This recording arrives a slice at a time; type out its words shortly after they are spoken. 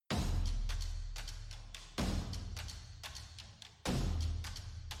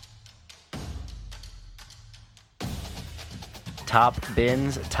Top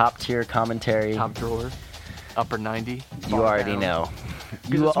bins, top tier commentary. Top drawer, upper 90. You already know.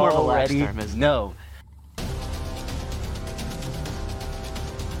 You You more of a lax already term, isn't it? know.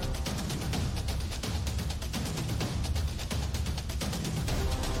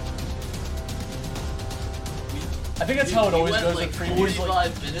 I think that's how it always went goes like with previews.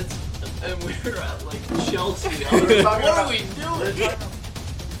 45 minutes, and we were at like Chelsea. I was like, what are we doing?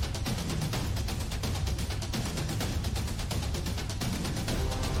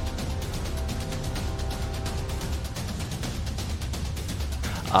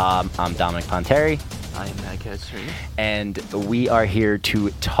 I'm Dominic Ponteri, I am Matt Kestry. and we are here to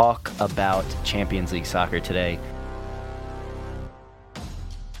talk about Champions League soccer today.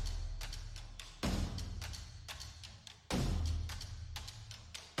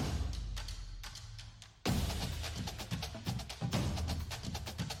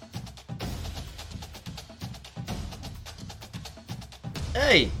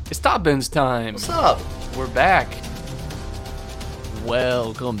 Hey, it's Top Bins time. What's up? We're back.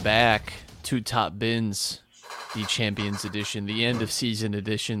 Welcome back to Top Bins, the Champions Edition, the end of season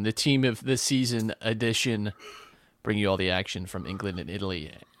edition, the team of the season edition. Bring you all the action from England and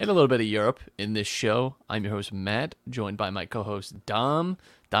Italy and a little bit of Europe in this show. I'm your host, Matt, joined by my co-host, Dom.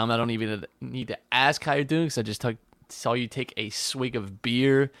 Dom, I don't even need to ask how you're doing because I just saw you take a swig of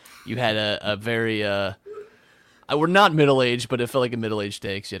beer. You had a very... we're not middle-aged, but it felt like a middle-aged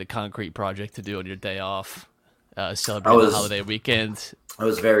day because you had a concrete project to do on your day off, celebrating the holiday weekend. I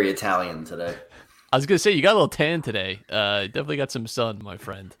was very Italian today. I was going to say, you got a little tan today. Definitely got some sun, my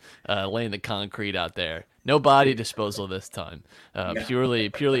friend, laying the concrete out there. No body disposal this time. Purely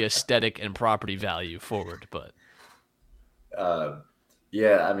aesthetic and property value forward. But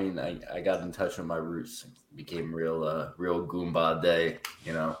Yeah, I mean, I got in touch with my roots. Became real Goomba day,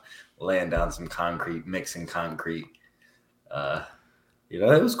 laying down some concrete, mixing concrete. It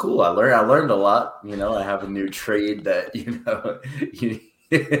was cool. I learned a lot. I have a new trade that you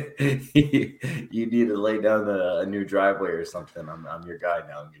you need to lay down a new driveway or something. I'm your guy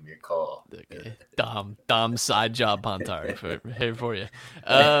now. Give me a call. okay. Dom side job Pontar here for you.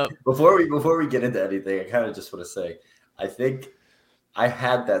 Before we get into anything, I kind of just want to say, I think I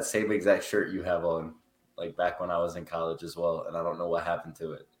had that same exact shirt you have on, like back when I was in college as well, and I don't know what happened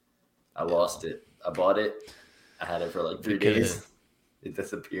to it. I lost it. I bought it. I had it for like 3 days. It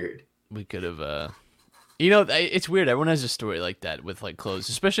disappeared. We could have, it's weird. Everyone has a story like that with like clothes,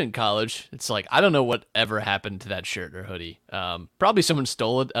 especially in college. It's like, I don't know what ever happened to that shirt or hoodie. Probably someone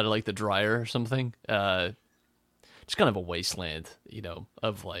stole it out of like the dryer or something. Just kind of a wasteland,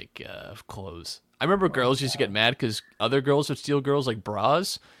 of like, of clothes. I remember girls used to get mad because other girls would steal girls like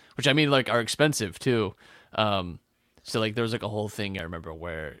bras, which I mean like are expensive too. So like there was like a whole thing I remember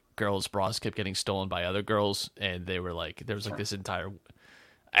where girls' bras kept getting stolen by other girls, and they were like, there was like this entire.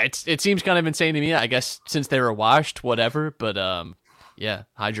 It seems kind of insane to me. I guess since they were washed, whatever. But yeah,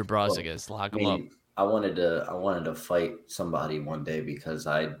 hide your bras. I guess lock them up. I wanted to fight somebody one day because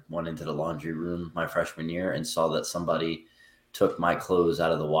I went into the laundry room my freshman year and saw that somebody took my clothes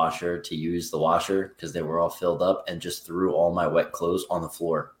out of the washer to use the washer because they were all filled up, and just threw all my wet clothes on the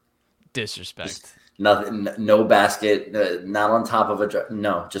floor. Disrespect. Nothing, no basket, not on top of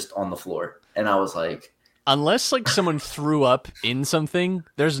no, just on the floor. And I was like, unless like someone threw up in something,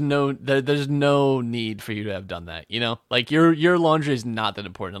 there's no need for you to have done that. Like your laundry is not that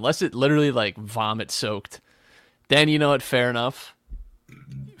important unless it literally like vomit soaked. Then what? Fair enough.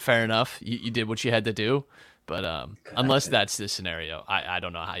 You did what you had to do. But unless that's the scenario, I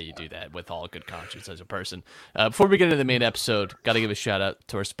don't know how you do that with all good conscience as a person. Before we get into the main episode, got to give a shout out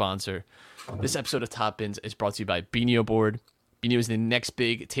to our sponsor. This episode of Top Bins is brought to you by Beano Board. Beano is the next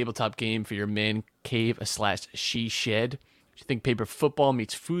big tabletop game for your man cave / she shed. If you think paper football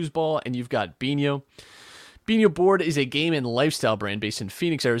meets foosball, and you've got Beano. Beano Board is a game and lifestyle brand based in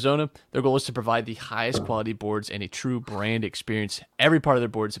Phoenix, Arizona. Their goal is to provide the highest quality boards and a true brand experience. Every part of their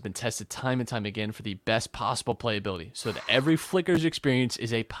boards have been tested time and time again for the best possible playability, so that every flicker's experience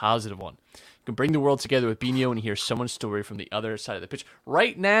is a positive one. You can bring the world together with Beano and hear someone's story from the other side of the pitch.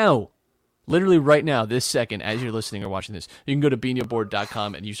 Right now, literally right now, this second, as you're listening or watching this, you can go to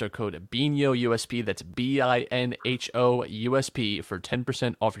BinoBoard.com and use our code BINHOUSP, that's BINHOUSP, for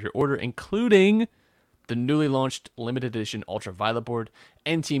 10% off your order, including the newly launched limited edition Ultraviolet board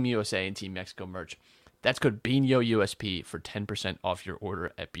and Team USA and Team Mexico merch. That's code BINHOUSP for 10% off your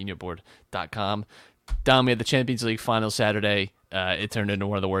order at BinoBoard.com. Dom, we had the Champions League final Saturday. It turned into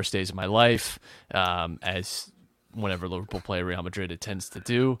one of the worst days of my life, as whenever Liverpool play Real Madrid, it tends to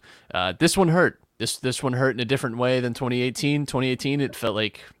do. This one hurt. This one hurt in a different way than 2018. 2018, it felt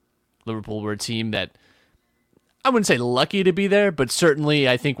like Liverpool were a team that I wouldn't say lucky to be there, but certainly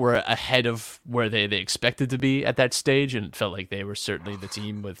I think we're ahead of where they expected to be at that stage, and it felt like they were certainly the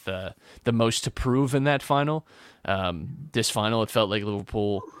team with the most to prove in that final. This final, it felt like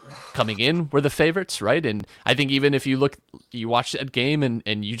Liverpool coming in were the favorites, right? And I think even if you watch that game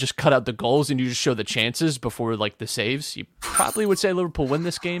and you just cut out the goals and you just show the chances before like the saves, you probably would say Liverpool win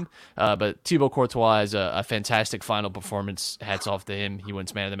this game. But Thibaut Courtois has a fantastic final performance. Hats off to him. He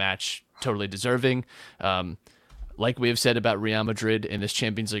wins man of the match, totally deserving. Like we have said about Real Madrid in this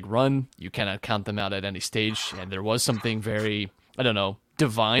Champions League run, you cannot count them out at any stage. And there was something very, I don't know,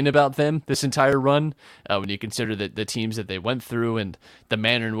 divine about them this entire run. When you consider the teams that they went through and the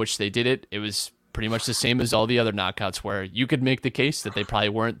manner in which they did it, it was pretty much the same as all the other knockouts where you could make the case that they probably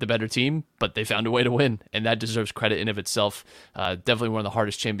weren't the better team, but they found a way to win. And that deserves credit in of itself. Definitely one of the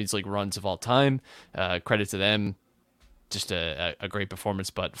hardest Champions League runs of all time. Credit to them. Just a great performance,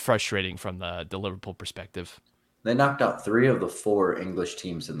 but frustrating from the Liverpool perspective. They knocked out 3 of the 4 English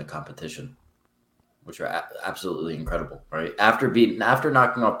teams in the competition, which are absolutely incredible, right? After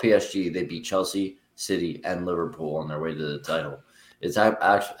knocking off PSG, they beat Chelsea, City, and Liverpool on their way to the title. It's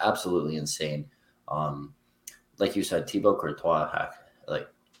absolutely insane. Like you said, Thibaut Courtois,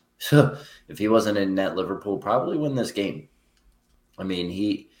 if he wasn't in net, Liverpool probably win this game. I mean,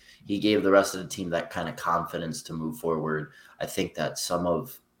 he gave the rest of the team that kind of confidence to move forward. I think that some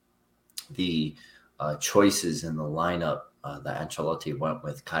of the choices in the lineup that Ancelotti went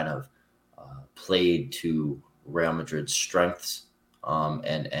with kind of played to Real Madrid's strengths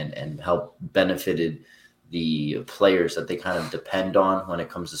and help benefited the players that they kind of depend on when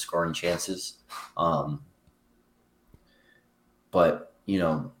it comes to scoring chances. But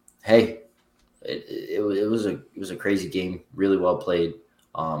hey, it was a crazy game, really well played,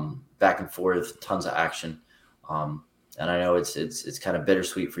 back and forth, tons of action. And I know it's kind of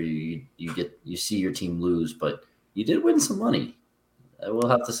bittersweet for you. You see your team lose, but you did win some money. I will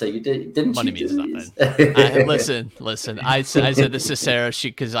have to say you did. Didn't money you? Means nothing. Listen. I said this to Sarah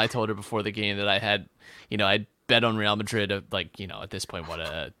because I told her before the game that I had, I bet on Real Madrid at this point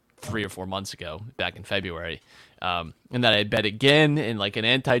 3 or 4 months ago, back in February, and that I bet again in like an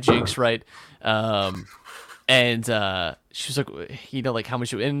anti-jinx, right? And she was like, how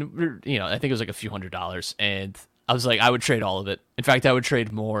much? And I think it was like a few $100s, and I was like, I would trade all of it. In fact, I would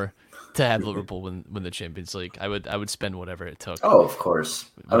trade more to have Liverpool win the Champions League. I would spend whatever it took. Oh, of course.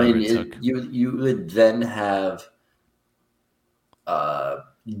 I mean, you would then have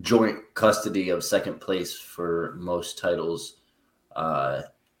joint custody of second place for most titles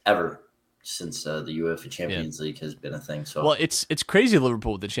ever since the UEFA Champions League has been a thing. So, well, it's crazy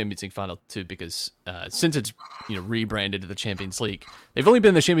Liverpool with the Champions League final too, because since it's rebranded to the Champions League, they've only been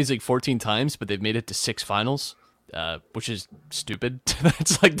in the Champions League 14 times, but they've made it to 6 finals. Which is stupid.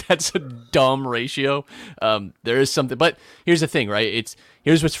 That's a dumb ratio. There is something, but here's the thing, right?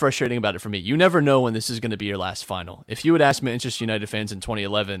 Here's what's frustrating about it for me. You never know when this is going to be your last final. If you would ask Manchester United fans in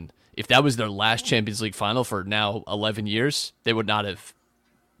 2011 if that was their last Champions League final for now 11 years, they would not have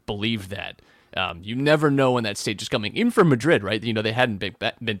believed that. You never know when that stage is coming. Even for Madrid, right? They hadn't been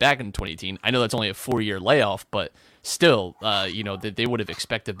back in 2018. I know that's only a 4-year layoff, but still, they would have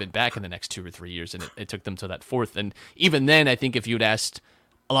expected to have been back in the next 2 or 3 years, and it took them to that 4th. And even then, I think if you'd asked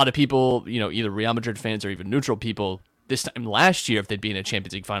a lot of people, either Real Madrid fans or even neutral people, this time last year, if they'd be in a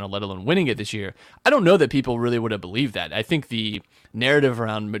Champions League final, let alone winning it this year, I don't know that people really would have believed that. I think the narrative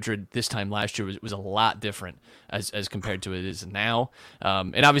around Madrid this time last year was a lot different as compared to it is now.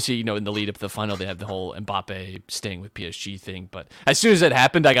 And obviously, in the lead up to the final, they have the whole Mbappe staying with PSG thing. But as soon as that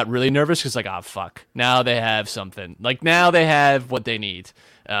happened, I got really nervous because fuck, now they have something. Now they have what they need.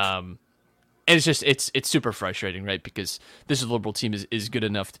 And it's just it's super frustrating, right? Because this Liverpool team is good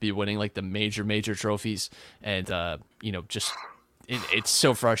enough to be winning like the major trophies, and it's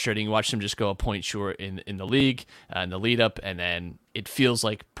so frustrating. You watch them just go a point short in the league in the lead up, and then it feels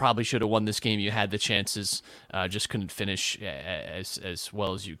like probably should have won this game. You had the chances, just couldn't finish as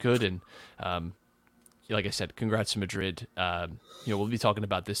well as you could. And like I said, congrats to Madrid. We'll be talking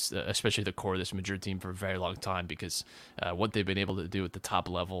about this, especially the core of this Madrid team, for a very long time, because what they've been able to do at the top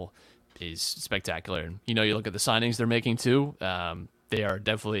level is spectacular. And you look at the signings they're making too. They are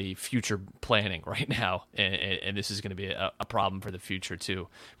definitely future planning right now, and this is going to be a problem for the future too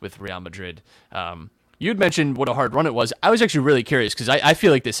with Real Madrid. You had mentioned what a hard run it was. I was actually really curious because I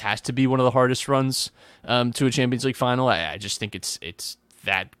feel like this has to be one of the hardest runs to a Champions League final. I just think it's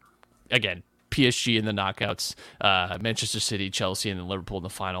that, again, PSG in the knockouts, Manchester City, Chelsea, and then Liverpool in the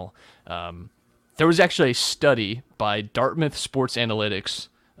final. There was actually a study by Dartmouth Sports Analytics,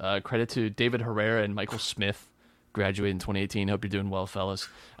 credit to David Herrera and Michael Smith, graduated in 2018. Hope you're doing well, fellas.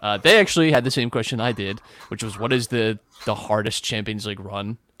 They actually had the same question I did, which was, what is the hardest Champions League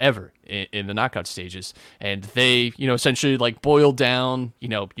run ever in the knockout stages? And they, essentially like boiled down,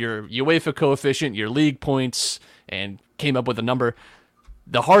 your UEFA coefficient, your league points, and came up with a number.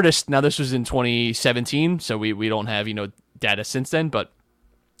 The hardest, now this was in 2017, so we don't have, data since then, but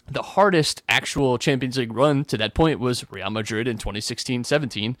the hardest actual Champions League run to that point was Real Madrid in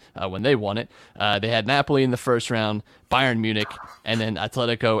 2016-17 when they won it. They had Napoli in the first round, Bayern Munich, and then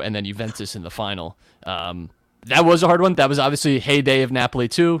Atletico, and then Juventus in the final. That was a hard one. That was obviously heyday of Napoli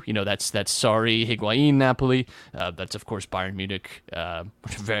too. That's Sarri, Higuain Napoli. That's of course Bayern Munich,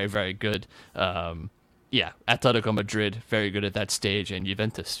 very, very good. Atletico Madrid, very good at that stage, and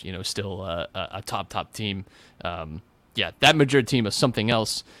Juventus, still a top team. That Madrid team is something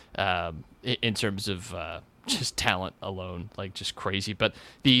else in terms of just talent alone, like just crazy. But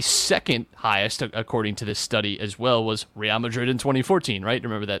the second highest, according to this study as well, was Real Madrid in 2014, right?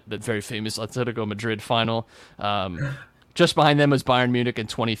 Remember that very famous Atletico Madrid final? Just behind them was Bayern Munich in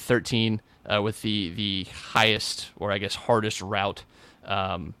 2013 with the highest, or I guess hardest route.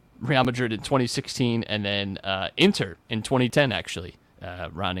 Real Madrid in 2016, and then Inter in 2010, actually.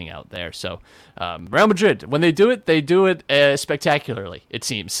 Rounding out there. So Real Madrid, when they do it spectacularly, it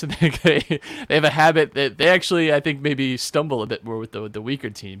seems. They have a habit that they actually, I think, maybe stumble a bit more with the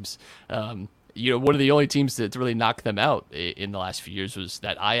weaker teams. One of the only teams that's really knocked them out in the last few years was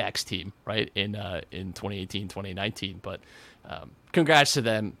that Ajax team, right, in 2018, 2019. But congrats to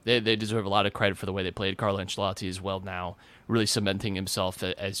them. They deserve a lot of credit for the way they played. Carlo Ancelotti as well now, really cementing himself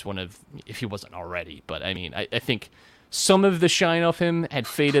as one of, if he wasn't already. But, I mean, I think some of the shine off him had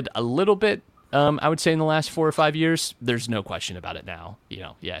faded a little bit, I would say, in the last 4 or 5 years. There's no question about it now.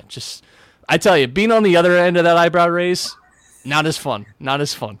 I tell you, being on the other end of that eyebrow raise, not as fun.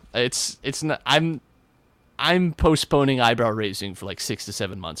 It's not. I'm postponing eyebrow raising for like 6 to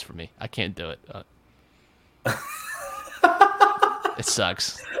 7 months for me. I can't do it. It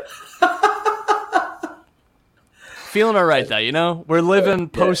sucks. Feeling all right though, we're living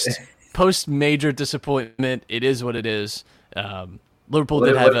post major disappointment. It is what it is. Liverpool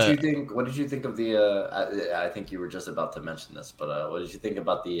did have What did you think of the? I think you were just about to mention this, but what did you think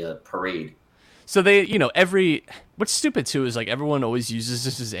about the parade? So they, what's stupid too is like everyone always uses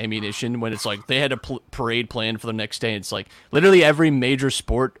this as ammunition when it's like they had a parade plan for the next day. It's like literally every major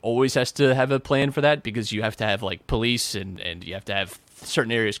sport always has to have a plan for that because you have to have like police and you have to have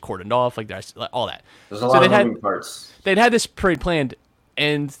certain areas cordoned off, like there's all that. There's a lot of moving parts. They'd had this parade planned,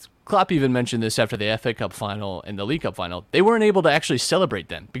 and Klopp even mentioned this after the FA Cup final and the League Cup final. They weren't able to actually celebrate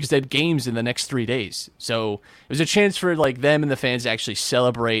them because they had games in the next 3 days. So it was a chance for like them and the fans to actually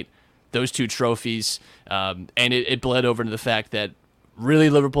celebrate those two trophies. And it bled over to the fact that really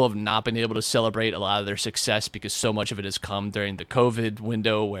Liverpool have not been able to celebrate a lot of their success because so much of it has come during the COVID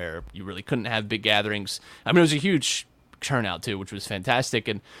window where you really couldn't have big gatherings. I mean, it was a huge turnout too, which was fantastic.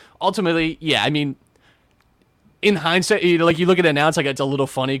 And ultimately, in hindsight, like you look at it now, it's like it's a little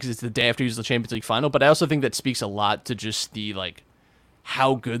funny because it's the day after the Champions League final. But I also think that speaks a lot to just the like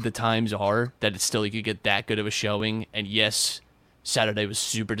how good the times are that it's still you could get that good of a showing. And yes, Saturday was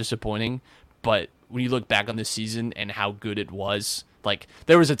super disappointing, but when you look back on this season and how good it was, like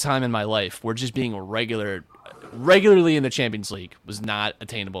there was a time in my life where just being regularly in the Champions League was not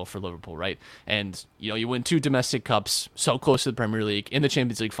attainable for Liverpool, right? And you win 2 domestic cups, so close to the Premier League, in the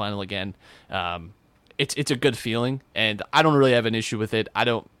Champions League final again. It's a good feeling, and I don't really have an issue with it.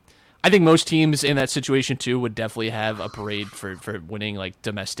 I think most teams in that situation too would definitely have a parade for winning like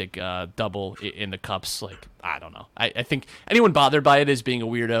domestic double in the cups. Like I don't know. I think anyone bothered by it is being a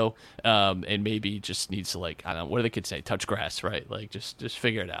weirdo, and maybe just needs to like I don't know, what do the kids say? Touch grass, right? Like just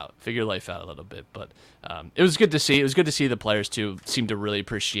figure it out, figure life out a little bit. But it was good to see. It was good to see the players too seem to really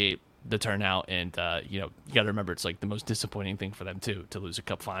appreciate the turnout, and you got to remember it's like the most disappointing thing for them too to lose a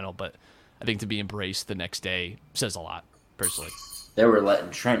cup final, but I think to be embraced the next day says a lot, personally. They were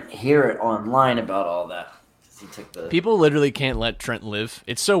letting Trent hear it online about all that. He took the... People literally can't let Trent live.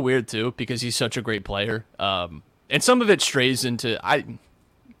 It's so weird, too, because he's such a great player. And some of it strays into... I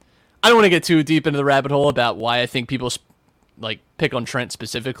don't want to get too deep into the rabbit hole about why I think people like pick on Trent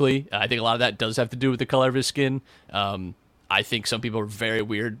specifically. I think a lot of that does have to do with the color of his skin. I think some people are very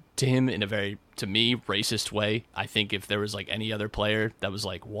weird to him in a very, to me, racist way. I think if there was like any other player that was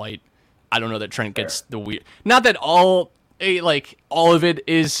like white, I don't know that Trent gets the weird... Not that all of it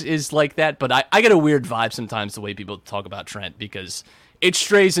is like that, but I get a weird vibe sometimes the way people talk about Trent because it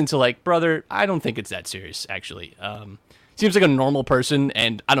strays into like, brother, I don't think it's that serious, actually. seems like a normal person,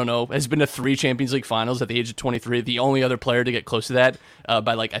 and I don't know, has been to 3 Champions League finals at the age of 23. The only other player to get close to that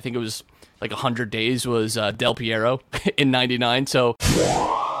by like I think it was like 100 days was Del Piero in '99. So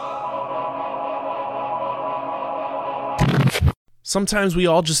sometimes we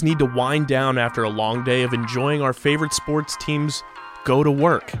all just need to wind down after a long day of enjoying our favorite sports teams go to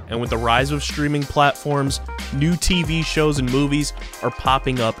work. And with the rise of streaming platforms, new TV shows and movies are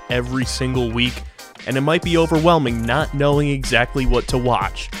popping up every single week, and it might be overwhelming not knowing exactly what to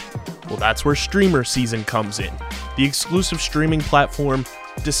watch. Well, that's where Streamer Season comes in, the exclusive streaming platform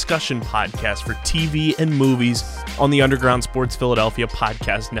discussion podcast for TV and movies on the Underground Sports Philadelphia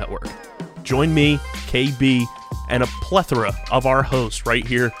podcast network. Join me, KB, and a plethora of our hosts right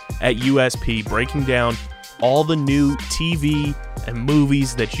here at USP, breaking down all the new TV and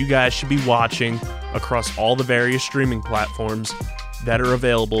movies that you guys should be watching across all the various streaming platforms that are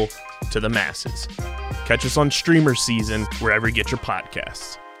available to the masses. Catch us on Streamer Season wherever you get your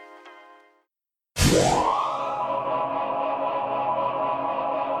podcasts.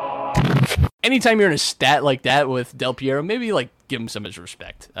 anytime you're in a stat like that with Del Piero, maybe like give him some of his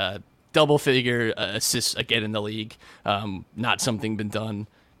respect. Double figure assists again in the league. Not something been done.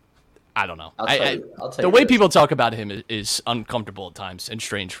 I don't know. I'll tell you the way this. people talk about him is uncomfortable at times and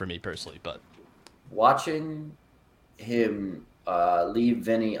strange for me personally. But Watching him leave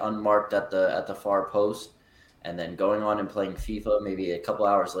Vinny unmarked at the far post, and then going on and playing FIFA maybe a couple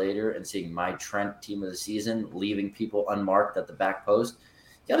hours later and seeing my Trent team of the season leaving people unmarked at the back post,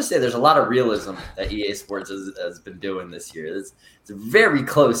 you got to say there's a lot of realism that EA Sports has been doing this year. It's very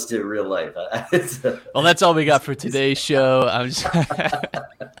close to real life. Well, that's all we got for today's show. I'm just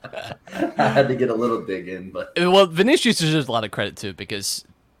I had to get a little dig in, but well, Vinicius deserves a lot of credit too, because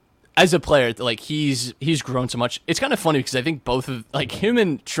as a player, like he's grown so much. It's kind of funny because I think both of like him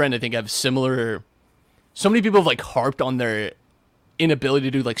and Trent, I think have similar. So many people have like harped on their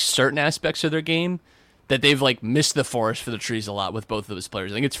inability to do like certain aspects of their game that they've like missed the forest for the trees a lot with both of those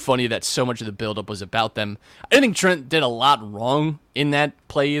players. I think it's funny that so much of the buildup was about them. I don't think Trent did a lot wrong in that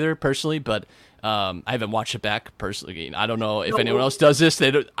play either, personally, but I haven't watched it back personally. I don't know if anyone else does this.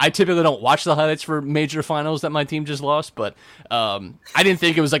 I typically don't watch the highlights for major finals that my team just lost, but I didn't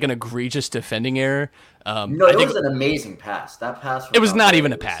think it was like an egregious defending error. no, it was an amazing pass. That pass. It was not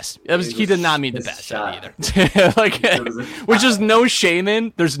even a pass. He did not mean to pass that either. Like, which is no shame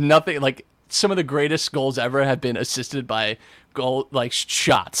in. There's nothing like some of the greatest goals ever have been assisted by goal like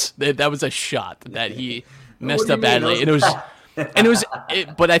shots. That was a shot that he messed up badly, and it was.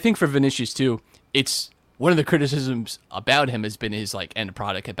 But I think for Vinicius too, it's one of the criticisms about him has been his like end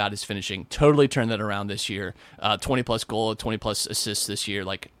product, about his finishing. Totally turned that around this year. 20 plus goal, 20 plus assists this year,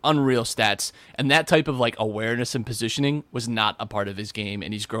 like unreal stats. And that type of like awareness and positioning was not a part of his game,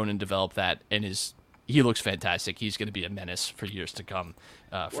 and he's grown and developed that. And he looks fantastic. He's going to be a menace for years to come,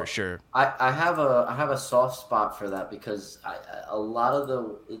 for sure. I have a soft spot for that because a lot of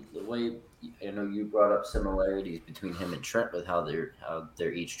the way you brought up similarities between him and Trent with how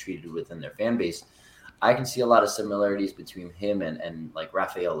they're each treated within their fan base. I can see a lot of similarities between him and like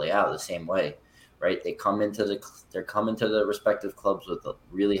Rafael Leao the same way, right? They're coming to the respective clubs with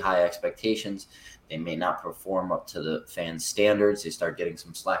really high expectations. They may not perform up to the fans' standards. They start getting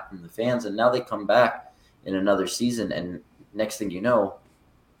some slack from the fans, and now they come back in another season, and next thing you know,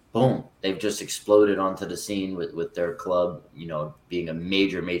 boom, they've just exploded onto the scene with their club, being a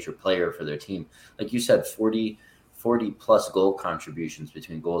major player for their team. Like you said, 40 plus goal contributions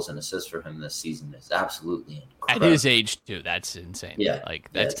between goals and assists for him this season is absolutely incredible. At his age too, that's insane. Yeah. Like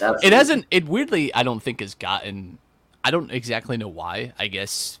it weirdly, I don't think has gotten, I don't exactly know why. I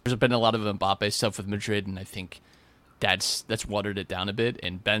guess there's been a lot of Mbappe stuff with Madrid, and I think that's watered it down a bit.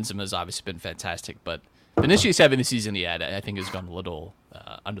 And Benzema's obviously been fantastic, but Vinicius having the season he had, I think has gone a little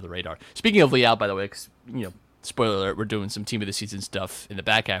under the radar. Speaking of Leao, by the way, because, spoiler alert, we're doing some team of the season stuff in the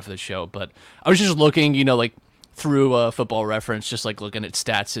back half of the show, but I was just looking, like through Football Reference, just like looking at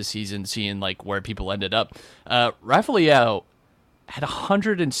stats this season, seeing like where people ended up. Rafa Leao had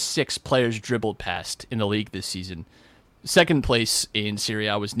 106 players dribbled past in the league this season. Second place in Serie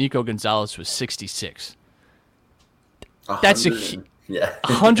A was Nico Gonzalez with 66. That's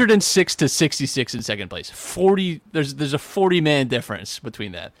 106 to 66 in second place. 40. There's a 40-man difference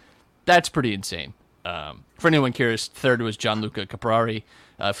between that. That's pretty insane. For anyone curious, third was Gianluca Caprari,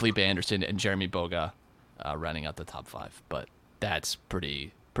 Felipe Anderson, and Jeremy Boga, rounding out the top five. But that's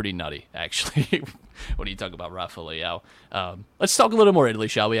pretty nutty, actually. What do you talk about Rafa Leao? Let's talk a little more Italy,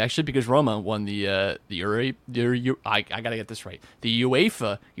 shall we? Actually, because Roma won the I gotta get this right. The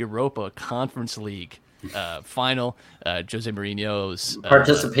UEFA Europa Conference League final. Jose Mourinho's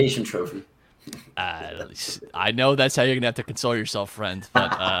participation trophy. I know that's how you're gonna have to console yourself, friend.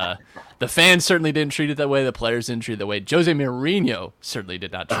 But the fans certainly didn't treat it that way. The players didn't treat it that way. Jose Mourinho certainly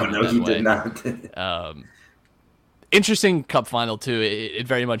did not treat it that he way. did not. Interesting cup final too. It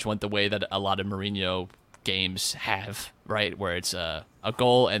very much went the way that a lot of Mourinho games have, right? Where it's a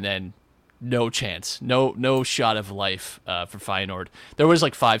goal and then no chance, no shot of life for Feyenoord. There was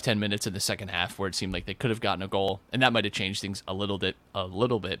like 5-10 minutes in the second half where it seemed like they could have gotten a goal, and that might have changed things a little bit,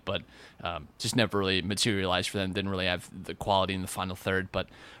 but just never really materialized for them. Didn't really have the quality in the final third. But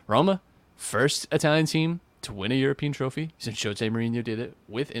Roma, first Italian team to win a European trophy since Jose Mourinho did it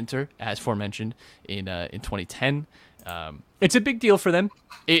with Inter, as aforementioned in 2010. It's a big deal for them.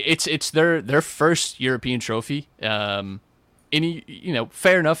 It's their first European trophy. Fair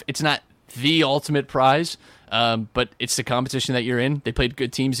enough. It's not the ultimate prize, but it's the competition that you're in. They played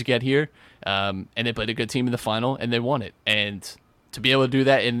good teams to get here, and they played a good team in the final, and they won it. And to be able to do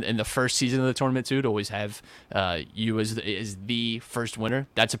that in the first season of the tournament too, to always have you as the first winner,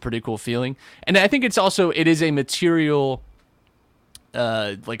 that's a pretty cool feeling. And I think it is a material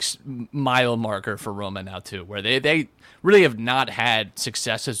mile marker for Roma now too, where they really have not had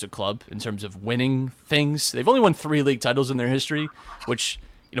success as a club in terms of winning things. They've only won 3 league titles in their history, which,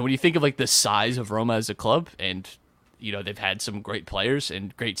 when you think of like the size of Roma as a club, and they've had some great players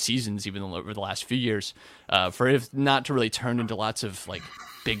and great seasons even over the last few years, for it not to really turn into lots of like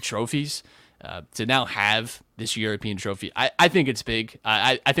big trophies, to now have this European trophy, I think it's big.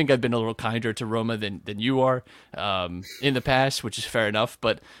 I think I've been a little kinder to Roma than you are in the past, which is fair enough.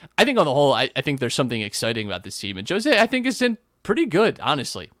 But I think on the whole, I think there's something exciting about this team, and Jose, I think, has been pretty good,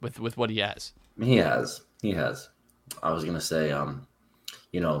 honestly, with what he has. He has. I was gonna say,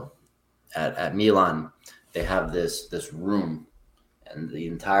 at Milan, they have this room, and the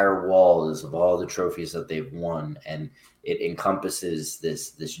entire wall is of all the trophies that they've won, and it encompasses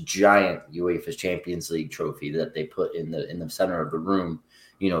this giant UEFA Champions League trophy that they put in the center of the room,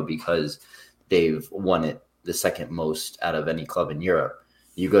 because they've won it the second most out of any club in Europe.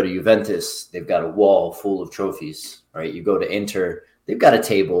 You go to Juventus, they've got a wall full of trophies, right? You go to Inter, they've got a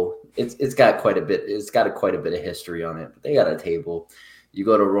table. It's got quite a bit of history on it, but they got a table. You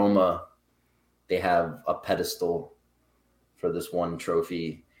go to Roma, they have a pedestal for this one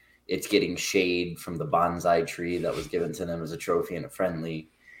trophy. It's getting shade from the bonsai tree that was given to them as a trophy in a friendly.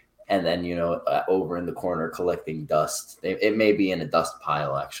 And then, over in the corner collecting dust. It may be in a dust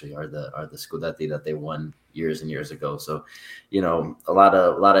pile, actually, or the Scudetti that they won years and years ago. So, a lot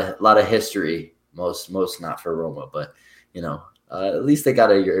of history, most not for Roma, but, at least they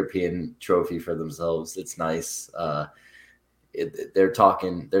got a European trophy for themselves. It's nice. Their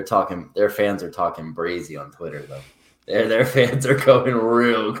fans are talking brazy on Twitter, though. Their fans are going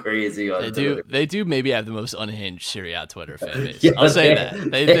real crazy on Twitter. They do maybe have the most unhinged Serie A Twitter fan base. Yeah, I'll say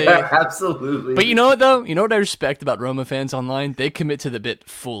that. They are absolutely. But you know what, though? You know what I respect about Roma fans online? They commit to the bit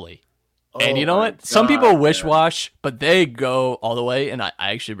fully. And you know what? God, some people wish-wash, but they go all the way, and I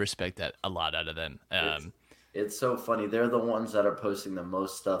actually respect that a lot out of them. It's so funny. They're the ones that are posting the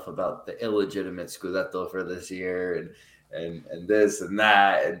most stuff about the illegitimate Scudetto for this year and this and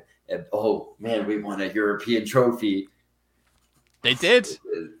that. And oh, man, we won a European trophy. They did.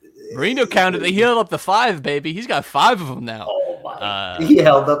 Mourinho counted. He held up the 5, baby. He's got 5 of them now. Oh, my. He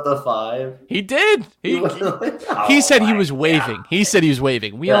held up the 5. He did. He said he was waving. God. He said he was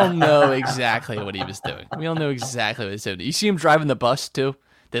waving. We all know exactly what he was doing. We all know exactly what he was doing. You see him driving the bus, too?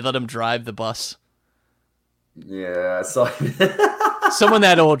 They let him drive the bus. Yeah, I saw Someone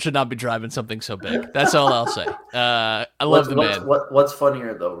that old should not be driving something so big. That's all I'll say. I love the man. What's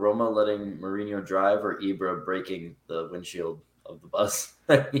funnier, though? Roma letting Mourinho drive or Ibra breaking the windshield of the bus?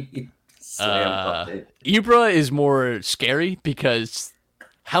 Ibra is more scary because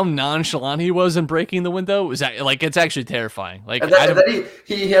how nonchalant he was in breaking the window was it's actually terrifying. Like, and then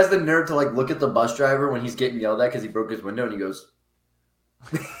he has the nerve to look at the bus driver when he's getting yelled at because he broke his window, and he goes,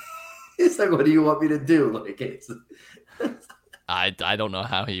 "He's like, what do you want me to do?" I don't know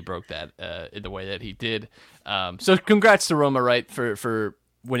how he broke that in the way that he did. So congrats to Roma, right, for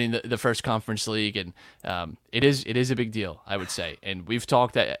winning the first Conference League, and it is a big deal, I would say. And we've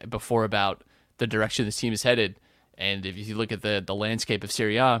talked before about the direction this team is headed. And if you look at the landscape of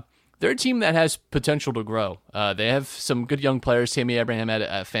Serie A, they're a team that has potential to grow. They have some good young players. Tammy Abraham had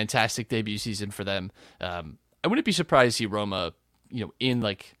a fantastic debut season for them. I wouldn't be surprised to see Roma,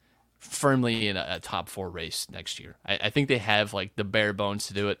 firmly in a top 4 race next year. I think they have the bare bones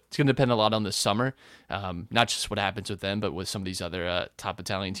to do it. It's going to depend a lot on the summer, not just what happens with them, but with some of these other top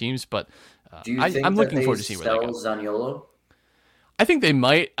Italian teams. But I'm looking forward to seeing where they go. Zaniolo? I think they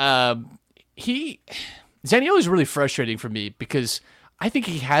might. Zaniolo is really frustrating for me because I think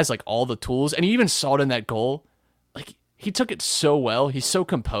he has like all the tools, and he even saw it in that goal. Like he took it so well. He's so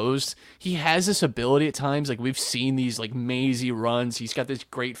composed. He has this ability at times. Like we've seen these like mazy runs. He's got these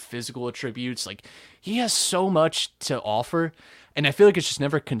great physical attributes. Like he has so much to offer, and I feel like it's just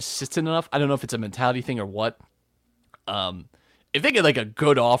never consistent enough. I don't know if it's a mentality thing or what. If they get like a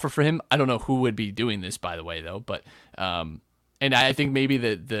good offer for him, I don't know who would be doing this, by the way, though. But and I think maybe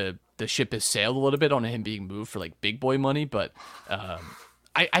the ship has sailed a little bit on him being moved for like big boy money. But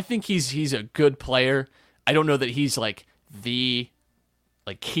I think he's a good player. I don't know that he's like the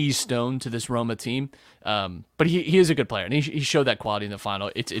like keystone to this Roma team, but he is a good player, and he showed that quality in the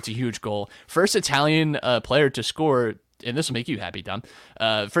final. It's a huge goal. First Italian player to score. And this will make you happy, Dom.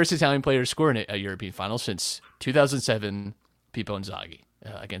 First Italian player to score in a European final since 2007, Pippo Inzaghi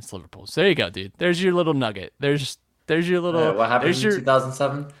against Liverpool. So there you go, dude. There's your little nugget. There's your little. What happened in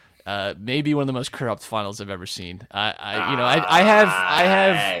 2007? Maybe one of the most corrupt finals I've ever seen. I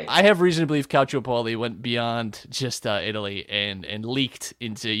have reason to believe Calciopoli went beyond just Italy and leaked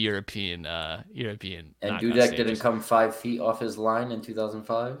into European. And Dudek didn't come 5 feet off his line in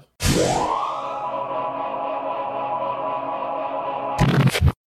 2005.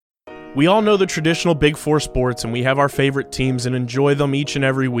 We all know the traditional Big Four sports, and we have our favorite teams and enjoy them each and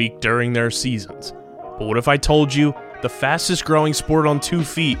every week during their seasons. But what if I told you the fastest growing sport on 2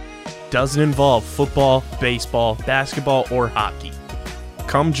 feet doesn't involve football, baseball, basketball, or hockey?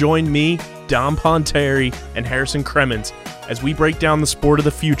 Come join me, Dom Ponteri, and Harrison Cremens as we break down the sport of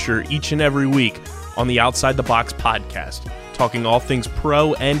the future each and every week on the Outside the Box podcast, talking all things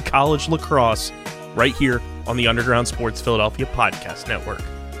pro and college lacrosse right here on the Underground Sports Philadelphia Podcast Network.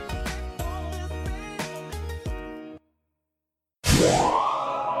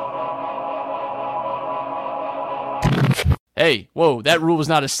 Hey, whoa, that rule was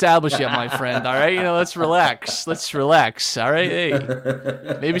not established yet, my friend, all right? Let's relax. All right? Hey,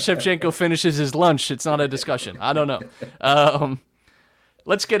 maybe Shevchenko finishes his lunch. It's not a discussion. I don't know.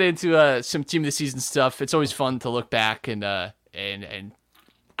 Let's get into some Team of the Season stuff. It's always fun to look back, and I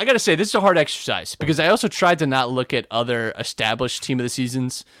got to say, this is a hard exercise, because I also tried to not look at other established Team of the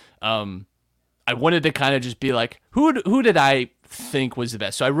Seasons. I wanted to kind of just be like, who did I think was the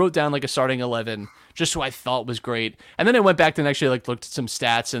best? So I wrote down like a starting 11 just who I thought was great. And then I went back and actually like looked at some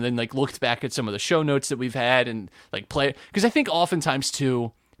stats, and then like looked back at some of the show notes that we've had and like play, because I think oftentimes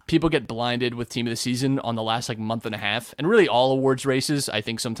too, people get blinded with Team of the Season on the last like month and a half, and really all awards races, I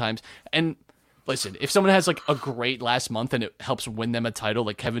think sometimes. And listen, if someone has like a great last month and it helps win them a title,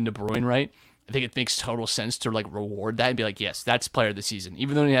 like Kevin De Bruyne, right? I think it makes total sense to like reward that and be like, yes, that's player of the season.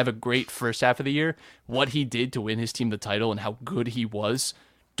 Even though he have a great first half of the year, what he did to win his team the title and how good he was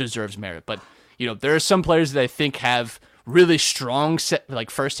deserves merit. But there are some players that I think have really strong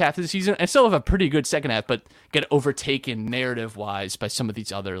first half of the season and still have a pretty good second half, but get overtaken narrative wise by some of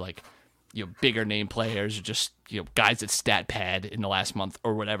these other bigger name players, or just guys that stat pad in the last month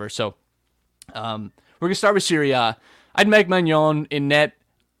or whatever. So we're gonna start with Serie A. I'd make Magnon in net.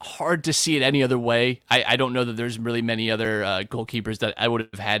 Hard to see it any other way. I don't know that there's really many other goalkeepers that I would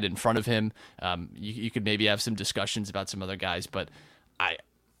have had in front of him. You could maybe have some discussions about some other guys, but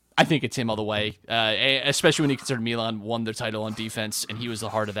I think it's him all the way, especially when you consider Milan won their title on defense, and he was the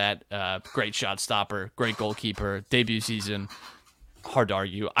heart of that. Great shot stopper, great goalkeeper, debut season. Hard to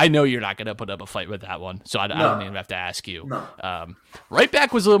argue. I know you're not going to put up a fight with that one, so I don't even have to ask you. No. Right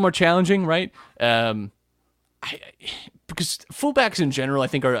back was a little more challenging, right? Because fullbacks in general, I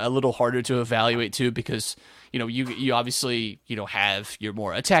think, are a little harder to evaluate too, because you obviously have your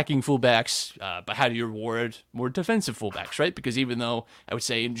more attacking fullbacks, but how do you reward more defensive fullbacks, right? Because even though I would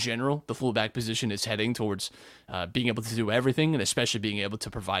say in general the fullback position is heading towards being able to do everything, and especially being able to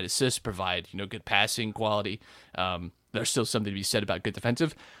provide assists, provide good passing quality, there's still something to be said about good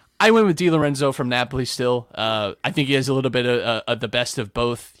defensive. I went with Di Lorenzo from Napoli still. I think he has a little bit of the best of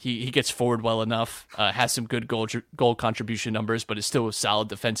both. He gets forward well enough, has some good goal contribution numbers, but is still solid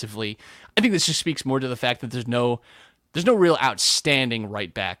defensively. I think this just speaks more to the fact that there's no real outstanding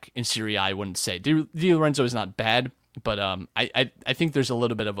right back in Serie A, I wouldn't say. Di Lorenzo is not bad, but I think there's a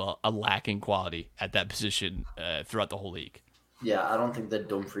little bit of a lacking quality at that position throughout the whole league. Yeah, I don't think that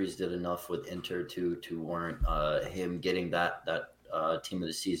Dumfries did enough with Inter to warrant him getting that Team of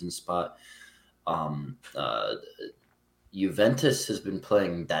the Season spot. Juventus has been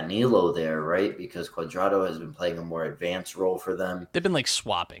playing Danilo there, right? Because Cuadrado has been playing a more advanced role for them. They've been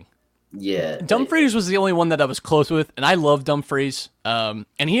swapping. Yeah. Dumfries was the only one that I was close with, and I love Dumfries. And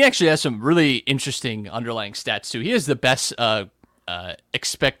he actually has some really interesting underlying stats too. He has the best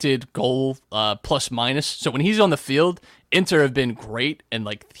expected goal plus minus. So when he's on the field, Inter have been great, and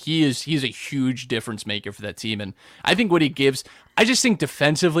like he's a huge difference maker for that team. And I think what he gives, I just think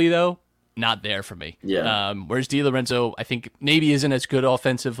defensively though, not there for me. Yeah. Whereas Di Lorenzo, I think maybe isn't as good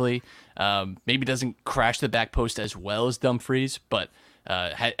offensively. Maybe doesn't crash the back post as well as Dumfries, but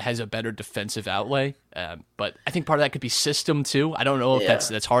has a better defensive outlay. But I think part of that could be system too. I don't know if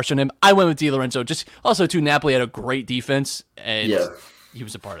that's harsh on him. I went with Di Lorenzo. Just also too, Napoli had a great defense, and he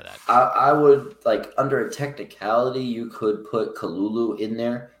was a part of that. I would like under a technicality, you could put Kalulu in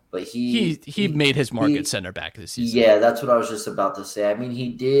there. But he made his mark at center back this season. Yeah, that's what I was just about to say. I mean, he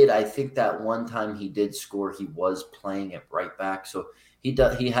did. I think that one time he did score, he was playing at right back. So he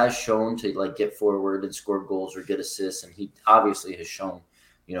has shown to like get forward and score goals or get assists, and he obviously has shown,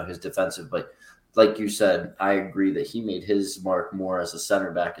 his defensive. But like you said, I agree that he made his mark more as a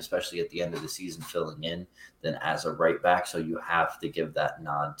center back, especially at the end of the season, filling in, than as a right back. So you have to give that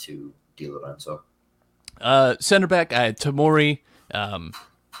nod to Di Lorenzo. Center back, I had Tomori.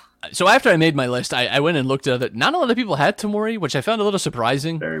 So after I made my list, I went and looked at it. Not a lot of people had Tomori, which I found a little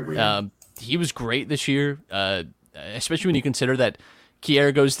surprising. Very weird. He was great this year, especially when you consider that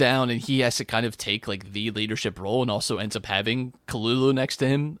Kier goes down and he has to kind of take like the leadership role, and also ends up having Kalulu next to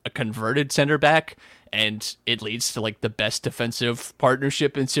him, a converted center back, and it leads to like the best defensive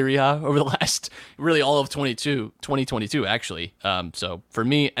partnership in Serie A over the last really all of 2022 actually. So for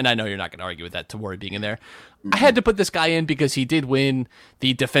me, and I know you're not going to argue with that, Tomori being in there, I had to put this guy in because he did win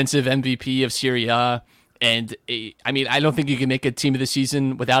the defensive MVP of Serie A. And I mean, I don't think you can make a team of the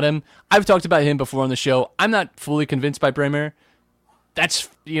season without him. I've talked about him before on the show. I'm not fully convinced by Bremer. That's,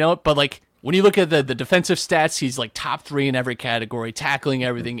 but like when you look at the defensive stats, he's like top 3 in every category, tackling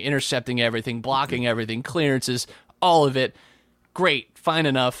everything, intercepting everything, blocking everything, clearances, all of it. Great, fine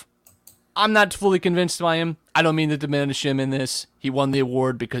enough. I'm not fully convinced by him. I don't mean to diminish him in this. He won the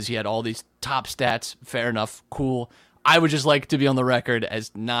award because he had all these top stats. Fair enough. Cool. I would just like to be on the record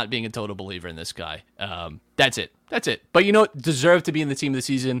as not being a total believer in this guy. That's it. But deserve to be in the team of the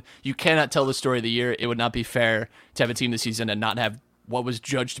season. You cannot tell the story of the year. It would not be fair to have a team of the season and not have what was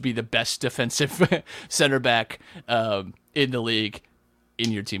judged to be the best defensive center back in the league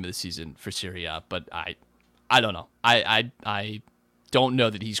in your team of the season for Serie A. But I don't know. I don't know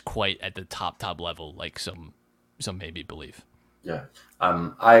that he's quite at the top level like some maybe believe. Yeah,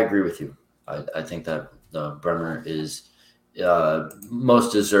 I agree with you. I think that Bremer is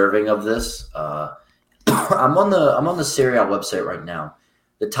most deserving of this. I'm on the Serie A website right now.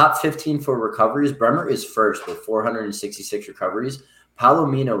 The top 15 for recoveries, Bremer is first with 466 recoveries.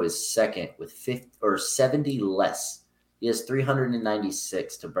 Palomino is second with 70 less. He has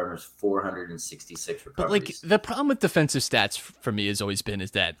 396 to Bremer's 466 recoveries. But like the problem with defensive stats for me has always been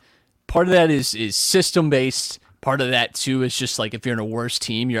is that part of that is system based. Part of that too is just like if you're in a worse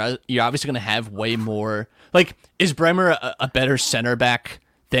team, you're obviously going to have way more. Like, is Bremer a better center back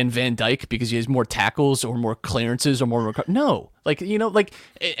than Van Dijk because he has more tackles or more clearances or more? No, and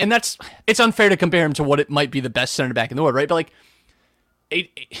it's unfair to compare him to what it might be the best center back in the world, right? But like,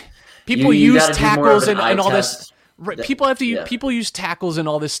 people use tackles and all this. Right, people use tackles and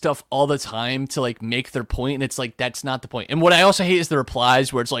all this stuff all the time to like make their point, and it's like that's not the point. And what I also hate is the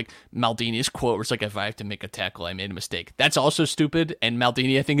replies where it's like Maldini's quote, where it's like, "If I have to make a tackle, I made a mistake." That's also stupid. And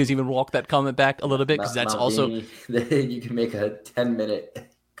Maldini, I think, has even walked that comment back a little bit because that's Maldini, also you can make a 10-minute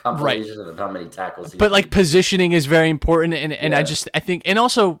compilation of how many tackles. But like positioning is very important, and I think, and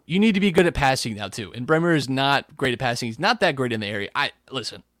also you need to be good at passing now too. And Bremer is not great at passing. He's not that great in the area.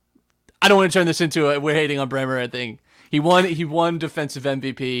 I don't want to turn this into we're hating on Bremer. I think he won defensive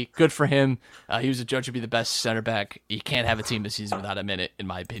MVP. Good for him. He was adjudged to be the best center back. You can't have a team this season without him in it, in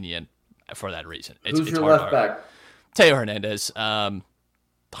my opinion, for that reason. Who's your left back? Theo Hernandez.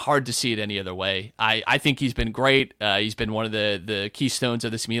 Hard to see it any other way. I think he's been great. He's been one of the keystones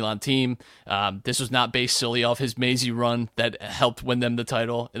of this Milan team. This was not based solely off his mazy run that helped win them the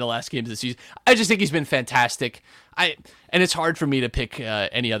title in the last games of the season. I just think he's been fantastic. And it's hard for me to pick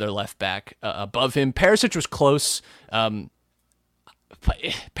any other left back above him. Perisic was close.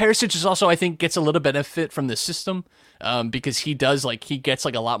 Perisic is also, I think, gets a little benefit from the system because he gets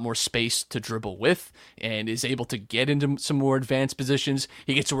like a lot more space to dribble with and is able to get into some more advanced positions.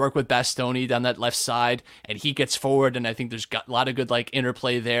 He gets to work with Bastoni down that left side, and he gets forward, and I think there's got a lot of good like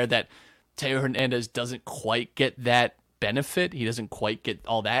interplay there that Theo Hernandez doesn't quite get that benefit. He doesn't quite get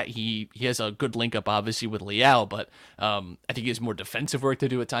all that. He has a good link up obviously with Leao, but I think he has more defensive work to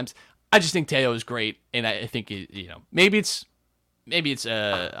do at times. I just think Theo is great, and I think maybe it's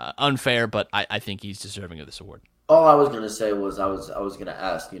unfair, but I think he's deserving of this award. All I was gonna say was I was gonna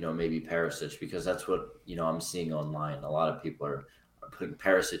ask maybe Perisic, because that's what I'm seeing online. A lot of people are putting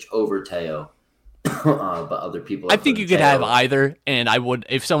Perisic over Theo. but other people. I think you could have either, and I would,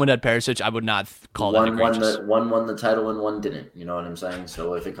 if someone had Perisic, I would not call that egregious. One won the title and one didn't. You know what I'm saying?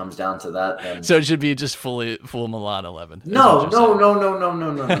 So if it comes down to that, then so it should be just full Milan 11. No.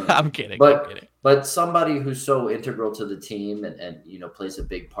 I'm kidding. But somebody who's so integral to the team and plays a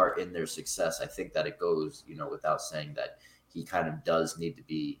big part in their success, I think that it goes without saying that he kind of does need to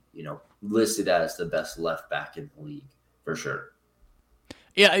be listed as the best left back in the league for sure.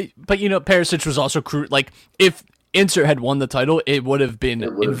 Yeah, but Perisic was also like if Inter had won the title, it would have been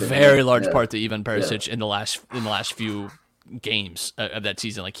in very large part to Ivan Perisic in the last few games of that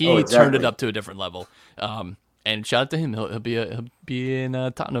season. Like he turned it up to a different level. And shout out to him. He'll be in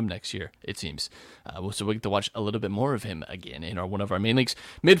Tottenham next year, it seems. So we get to watch a little bit more of him again in one of our main leagues.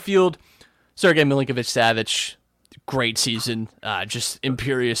 Midfield, Sergej Milinkovic-Savic, great season. Just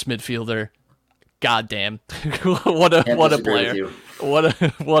imperious midfielder. God damn. what a player.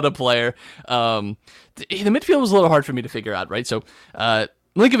 What a player. The midfield was a little hard for me to figure out, right? So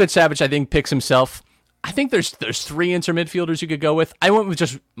Milinkovic-Savic, I think, picks himself. I think there's 3 Inter midfielders you could go with. I went with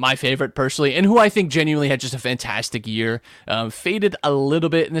just my favorite personally, and who I think genuinely had just a fantastic year. Faded a little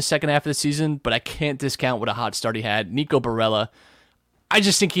bit in the second half of the season, but I can't discount what a hot start he had. Nico Barella. I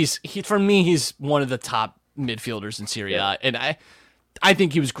just think for me, he's one of the top midfielders in Serie A, and I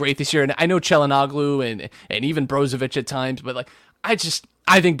think he was great this year. And I know Çalhanoğlu and even Brozovic at times, but I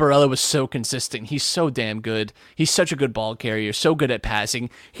think Barella was so consistent. He's so damn good. He's such a good ball carrier, so good at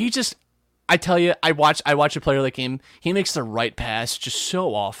passing. I tell you, I watch a player like him. He makes the right pass just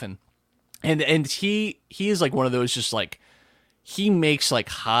so often, and he is like one of those just like he makes like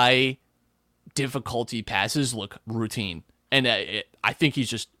high difficulty passes look routine, and I think he's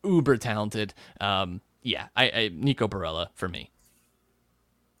just uber talented. Nico Barella for me.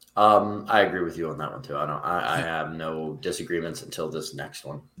 I agree with you on that one too. I have no disagreements until this next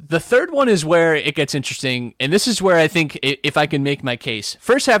one. The third one is where it gets interesting, and this is where I think if I can make my case.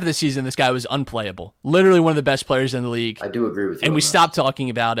 First half of the season, this guy was unplayable. Literally one of the best players in the league. I do agree with you. And we stopped talking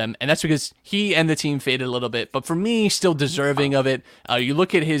about him, and that's because he and the team faded a little bit. But for me, still deserving of it. You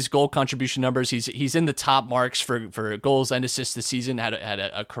look at his goal contribution numbers. He's in the top marks for goals and assists this season. Had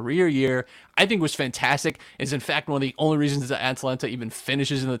a career year. I think was fantastic. Is in fact one of the only reasons that Atalanta even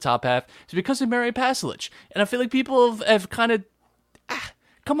finishes in the top half is because of Mary Pasalic. And I feel like people have kind of,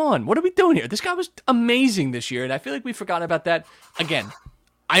 come on, what are we doing here? This guy was amazing this year, and I feel like we've forgotten about that. Again,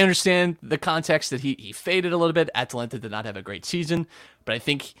 I understand the context that he faded a little bit. Atalanta did not have a great season, but I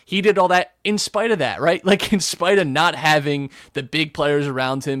think he did all that in spite of that, right? Like in spite of not having the big players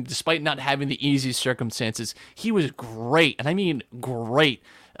around him, despite not having the easy circumstances, he was great, and I mean great.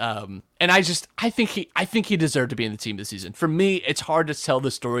 And I think he deserved to be in the team this season. For me, it's hard to tell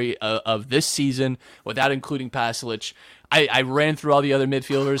the story of this season without including Pasalic. I ran through all the other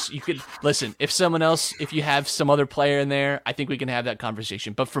midfielders. You could listen, if you have some other player in there, I think we can have that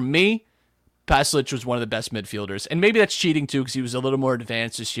conversation. But for me, Pasalic was one of the best midfielders. And maybe that's cheating too, because he was a little more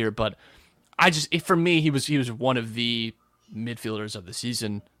advanced this year, but for me, he was one of the midfielders of the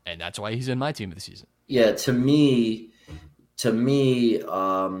season, and that's why he's in my team of the season. Yeah, to me,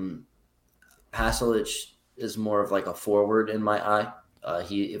 Pasalic is more of like a forward in my eye.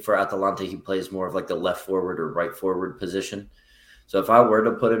 For Atalanta, he plays more of like the left forward or right forward position. So if I were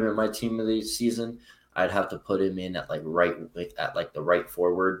to put him in my team of the season, I'd have to put him in at the right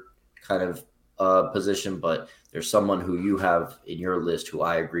forward kind of position. But there's someone who you have in your list who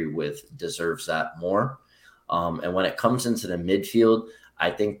I agree with deserves that more. And when it comes into the midfield, I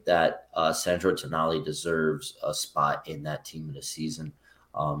think that Sandro Tonali deserves a spot in that team of the season,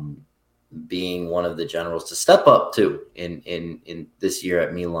 being one of the generals to step up too in this year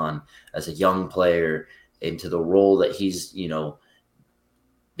at Milan as a young player into the role that he's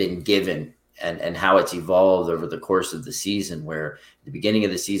been given and how it's evolved over the course of the season. Where at the beginning of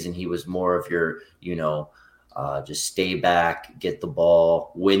the season he was more of your just stay back, get the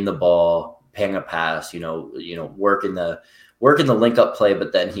ball, win the ball, ping a pass, work in the link up play,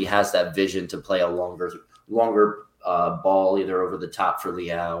 but then he has that vision to play a longer ball either over the top for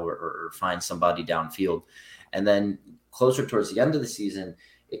Leao or find somebody downfield. And then closer towards the end of the season,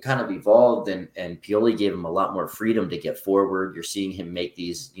 it kind of evolved and Pioli gave him a lot more freedom to get forward. You're seeing him make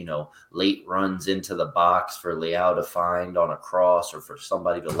these, late runs into the box for Leao to find on a cross or for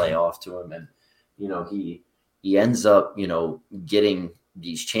somebody to lay off to him. And, he ends up, getting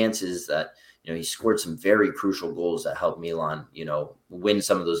these chances that, he scored some very crucial goals that helped Milan, win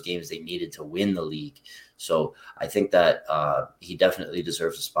some of those games they needed to win the league. So I think that he definitely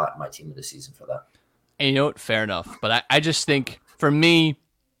deserves a spot in my team of the season for that. And fair enough. But I just think, for me,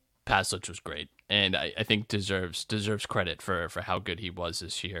 Pasalic was great. and I think deserves credit for how good he was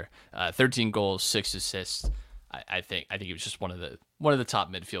this year. 13 goals, 6 assists. I think he was just one of the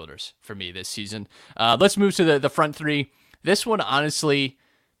top midfielders for me this season. Let's move to the front three. This one, honestly,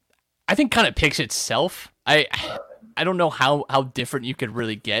 I think kind of picks itself. I don't know how different you could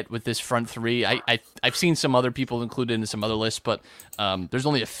really get with this front three. I've seen some other people included in some other lists, but there's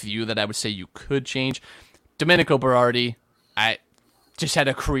only a few that I would say you could change. Domenico Berardi, I just had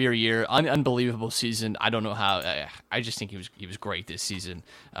a career year, unbelievable season. I don't know how. I just think he was great this season.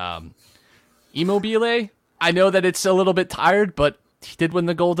 Immobile, I know that it's a little bit tired, but he did win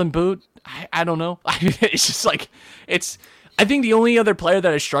the Golden Boot. I don't know. It's just like I think the only other player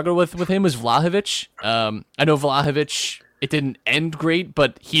that I struggled with him was Vlahovic. I know Vlahovic, it didn't end great,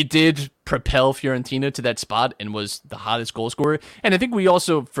 but he did propel Fiorentina to that spot and was the hottest goal scorer. And I think we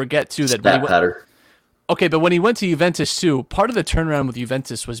also forget too that but when he went to Juventus too, part of the turnaround with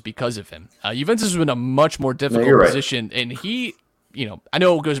Juventus was because of him. Juventus was in a much more difficult position, and he, I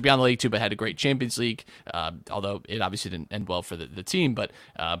know it goes beyond the league too, but had a great Champions League, although it obviously didn't end well for the team, but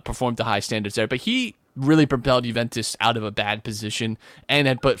performed to high standards there. But he really propelled Juventus out of a bad position and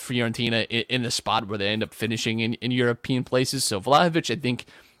had put Fiorentina in the spot where they end up finishing in European places. So Vlahovic, I think,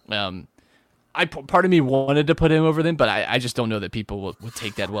 part of me wanted to put him over them, but I just don't know that people would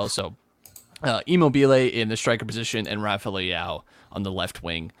take that well. So Immobile in the striker position and Rafael Leao on the left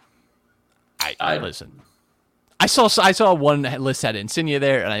wing. Listen. I saw one list had Insigne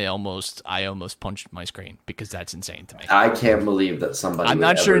there, and I almost punched my screen because that's insane to me. I can't believe that somebody. I'm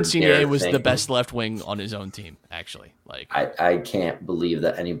not sure Insigne was the best left wing on his own team. Actually, I can't believe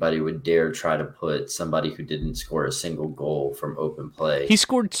that anybody would dare try to put somebody who didn't score a single goal from open play. He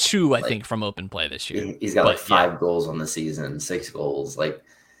scored 2, I think, from open play this year. He's got 5 goals on the season, 6 goals.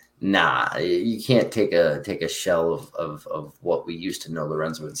 Nah, you can't take a shell of what we used to know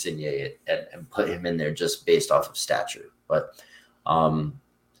Lorenzo Insigne and put him in there just based off of stature. But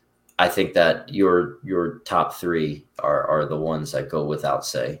I think that your top 3 are the ones that go without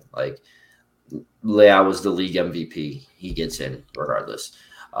say. Leao was the league MVP. He gets in regardless.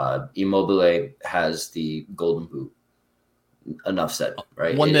 Immobile has the Golden Boot. Enough said,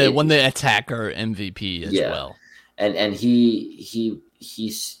 right? Won the attacker MVP as well. And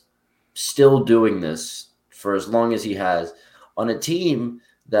he's still doing this for as long as he has on a team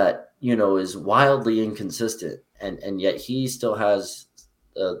that, is wildly inconsistent. And yet he still has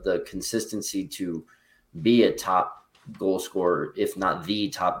the consistency to be a top goal scorer, if not the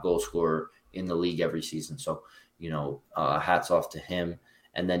top goal scorer in the league every season. So, hats off to him.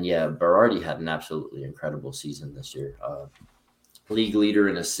 And then, Berardi had an absolutely incredible season this year. League leader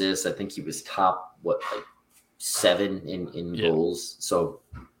in assists. I think he was top, 7 in goals. So,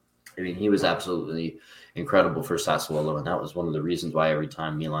 he was absolutely incredible for Sassuolo, and that was one of the reasons why every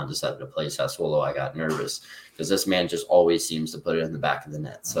time Milan decided to play Sassuolo, I got nervous because this man just always seems to put it in the back of the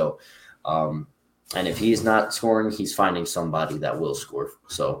net. So, and if he's not scoring, he's finding somebody that will score.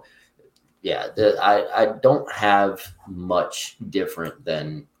 So, I don't have much different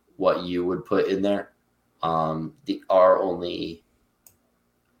than what you would put in there. Our only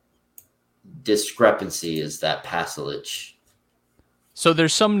discrepancy is that Pasalic. So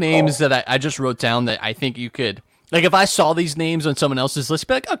there's some names that I just wrote down that I think you could, if I saw these names on someone else's list,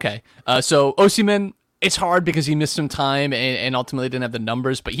 be like, okay. So Osimhen, it's hard because he missed some time and ultimately didn't have the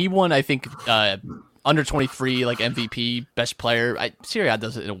numbers, but he won, I think, under 23, MVP, best player. Serie A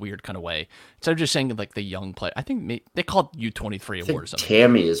does it in a weird kind of way. So I'm just saying, the young player. I think they call it U23 award or something.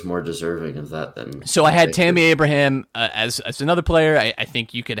 Tammy is more deserving of that than. So I had Tammy Abraham as another player. I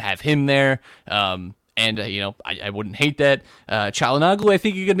think you could have him there. And, I wouldn't hate that. Çalhanoğlu, I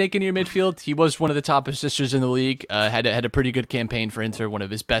think you could make in your midfield. He was one of the top assisters in the league. Had a pretty good campaign for Inter, one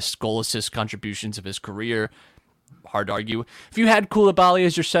of his best goal assist contributions of his career. Hard to argue. If you had Koulibaly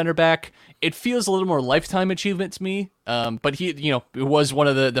as your center back, it feels a little more lifetime achievement to me. But he, it was one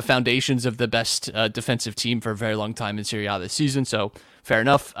of the foundations of the best defensive team for a very long time in Serie A this season. So fair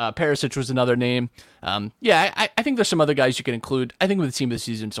enough. Perisic was another name. I think there's some other guys you can include. I think with the team of the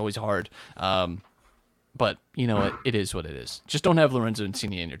season, it's always hard. But you know what? It is what it is. Just don't have Lorenzo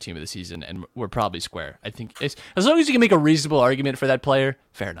Insigne in your team of the season, and we're probably square. I think as long as you can make a reasonable argument for that player,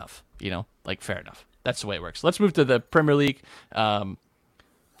 fair enough. Fair enough. That's the way it works. Let's move to the Premier League.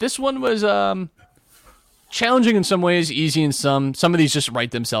 This one was challenging in some ways, easy in some. Some of these just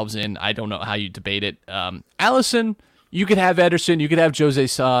write themselves in. I don't know how you debate it. Alisson, you could have Ederson, you could have Jose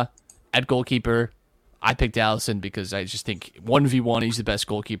Sa at goalkeeper. I picked Alisson because I just think 1v1, he's the best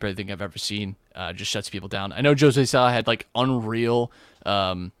goalkeeper I think I've ever seen. Just shuts people down. I know Jose Sa had unreal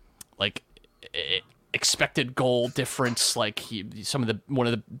expected goal difference, like one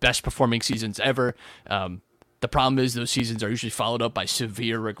of the best performing seasons ever. The problem is those seasons are usually followed up by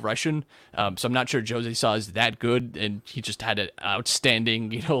severe regression. So I'm not sure Jose Sa is that good, and he just had an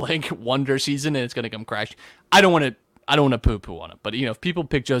outstanding, like wonder season, and it's going to come crash. I don't want to poo-poo on it, but if people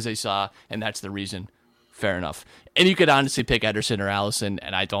pick Jose Sa and that's the reason, fair enough. And you could honestly pick Ederson or Allison,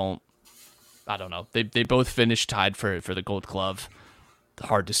 and I don't know. They both finished tied for the Gold Glove.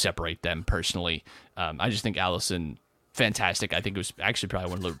 Hard to separate them personally. I just think Allison, fantastic. I think it was actually probably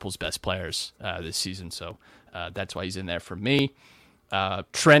one of Liverpool's best players this season, so that's why he's in there for me.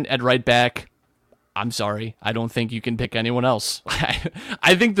 Trent at right back. I'm sorry. I don't think you can pick anyone else.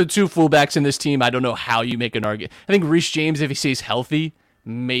 I think the two fullbacks in this team, I don't know how you make an argument. I think Reece James, if he stays healthy,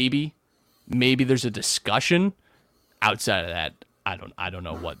 maybe there's a discussion. Outside of that, I don't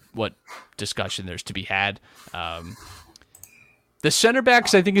know what discussion there's to be had. The center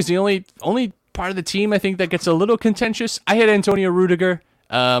backs, I think, is the only part of the team I think that gets a little contentious. I had Antonio Rudiger.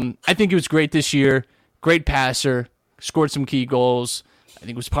 I think he was great this year. Great passer. Scored some key goals. I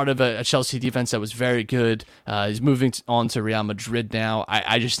think was part of a Chelsea defense that was very good. He's moving on to Real Madrid now.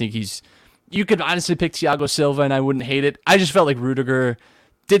 I just think you could honestly pick Thiago Silva and I wouldn't hate it. I just felt like Rudiger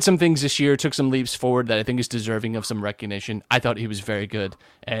did some things this year, took some leaps forward that I think is deserving of some recognition. I thought he was very good,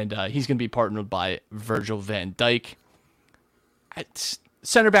 and he's going to be partnered by Virgil van Dijk.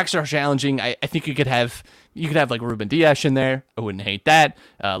 Center backs are challenging. I think you could have like Ruben Dias in there. I wouldn't hate that.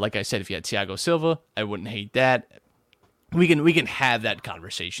 Like I said, if you had Thiago Silva, I wouldn't hate that. We can have that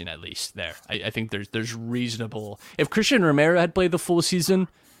conversation at least there. I think there's reasonable. If Christian Romero had played the full season,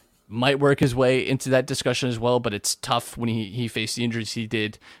 might work his way into that discussion as well. But it's tough when he faced the injuries he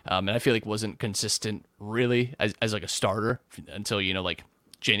did, and I feel like wasn't consistent really as like a starter until like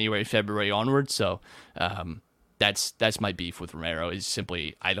January, February onward. So. That's my beef with Romero is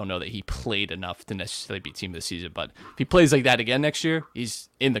simply I don't know that he played enough to necessarily be team of the season. But if he plays like that again next year, he's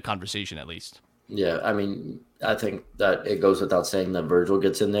in the conversation at least. Yeah, I mean, I think that it goes without saying that Virgil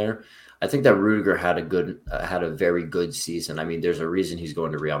gets in there. I think that Rudiger had a very good season. I mean, there's a reason he's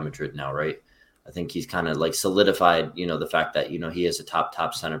going to Real Madrid now, right? I think he's kind of like solidified, the fact that he is a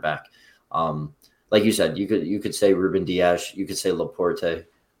top center back. Like you said, you could say Ruben Dias, you could say Laporte,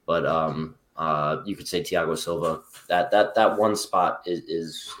 but you could say Thiago Silva. That one spot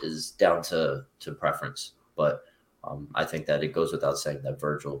is down to preference, but I think that it goes without saying that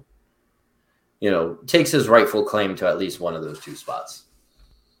Virgil, takes his rightful claim to at least one of those two spots.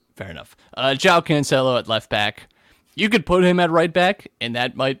 Fair enough. João Cancelo at left back. You could put him at right back, and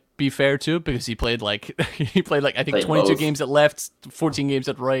that might be fair too because he played like I think 22 both. games at left, 14 games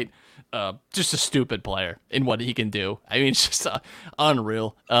at right. Just a stupid player in what he can do. I mean, it's just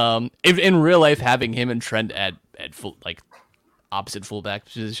unreal. If in real life, having him and Trent at full, opposite fullback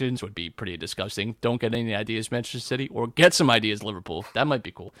positions would be pretty disgusting. Don't get any ideas, Manchester City, or get some ideas, Liverpool. That might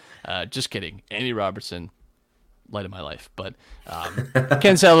be cool. Just kidding. Andy Robertson, light of my life. But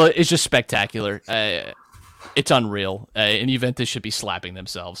Cancelo is just spectacular. It's unreal, and Juventus should be slapping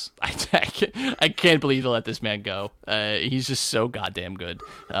themselves. I can't believe they let this man go. He's just so goddamn good,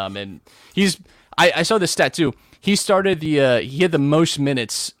 and I saw this stat too. He started he had the most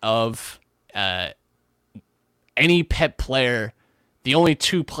minutes of any Pep player. The only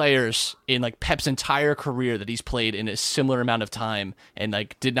two players in Pep's entire career that he's played in a similar amount of time and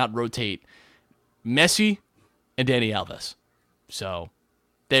did not rotate, Messi and Dani Alves. So.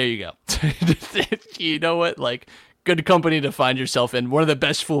 There you go. You know what? Good company to find yourself in. One of the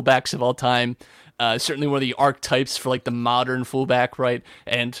best fullbacks of all time. Certainly one of the archetypes for the modern fullback, right?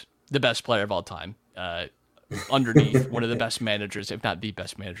 And the best player of all time. Underneath one of the best managers, if not the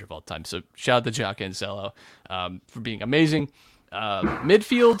best manager of all time. So shout out to João Cancelo for being amazing.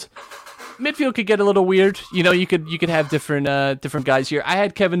 Midfield could get a little weird. You could have different guys here. I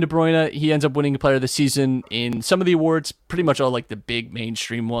had Kevin De Bruyne. He ends up winning Player of the Season in some of the awards, pretty much all the big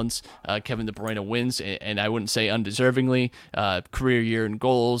mainstream ones. Kevin De Bruyne wins, and I wouldn't say undeservingly. Career year in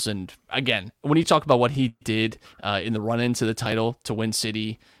goals, and again, when you talk about what he did in the run-in to the title to win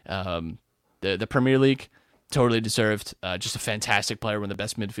City, the Premier League, totally deserved. Just a fantastic player, one of the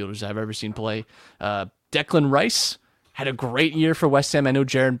best midfielders I've ever seen play. Declan Rice. Had a great year for West Ham. I know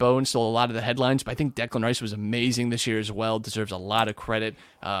Jaron Bowen stole a lot of the headlines, but I think Declan Rice was amazing this year as well. Deserves a lot of credit.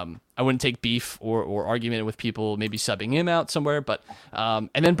 I wouldn't take beef or argument with people maybe subbing him out somewhere. But and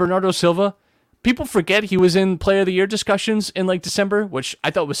then Bernardo Silva. People forget he was in Player of the Year discussions in December, which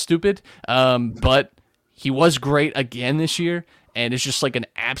I thought was stupid. But he was great again this year. And it's just an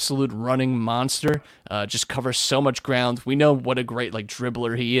absolute running monster. Just covers so much ground. We know what a great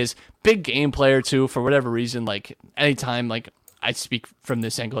dribbler he is. Big game player too, for whatever reason. Anytime I speak from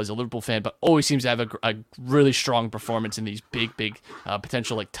this angle as a Liverpool fan, but always seems to have a really strong performance in these big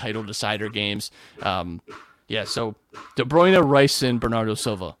potential like title decider games. So De Bruyne, Rice, and Bernardo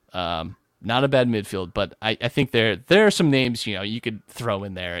Silva. Not a bad midfield, but I think there are some names you could throw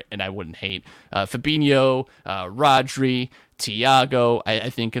in there, and I wouldn't hate. Fabinho, Rodri, Thiago, I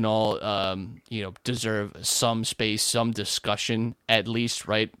think can all deserve some space, some discussion at least,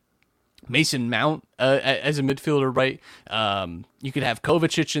 right? Mason Mount as a midfielder, right? You could have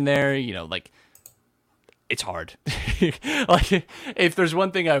Kovacic in there, it's hard. Like, if there's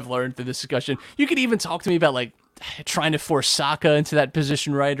one thing I've learned through this discussion, you could even talk to me about like trying to force Saka into that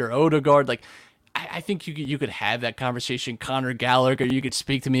position, right? Or Odegaard. Like, I think you could have that conversation. Conor Gallagher, you could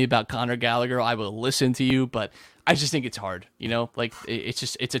speak to me about Conor Gallagher. I will listen to you, but I just think it's hard. Like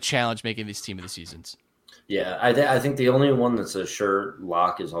it's a challenge making these team of the seasons. Yeah, I think the only one that's a sure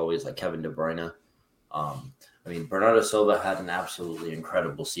lock is always like Kevin De Bruyne. Bernardo Silva had an absolutely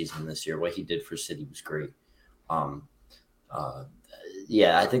incredible season this year. What he did for City was great. I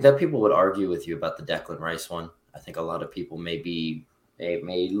think that people would argue with you about the Declan Rice one. I think a lot of people may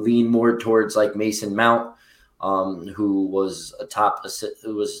lean more towards like Mason Mount, who was I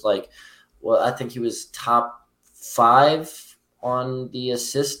think he was top 5 on the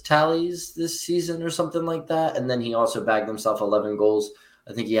assist tallies this season or something like that. And then he also bagged himself 11 goals.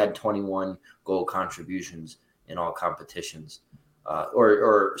 I think he had 21 goal contributions in all competitions,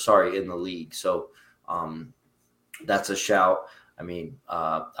 in the league. So that's a shout.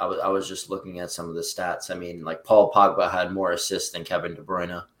 I was just looking at some of the stats. Like Paul Pogba had more assists than Kevin De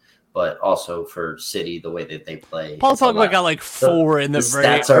Bruyne, but also for City, the way that they play. Paul Pogba got like 4 in the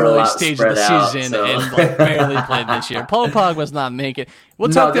very early stage of the season and like barely played this year. Paul Pogba's not making it. We'll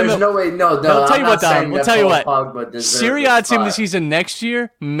talk to him. No way. No. I'll tell you what, Don. We'll tell you what. Serie A team of the season next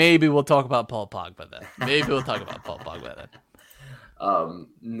year, maybe we'll talk about Paul Pogba then.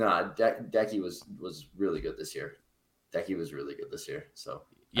 Decky was really good this year. So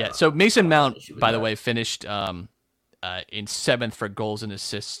yeah. So Mason Mount, by the way, finished in 7th for goals and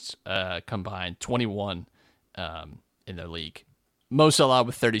assists combined, 21 in the league. Mo Salah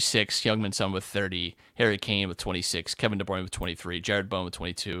with 36, Heung-min Son with 30, Harry Kane with 26, Kevin De Bruyne with 23, Jared Bowen with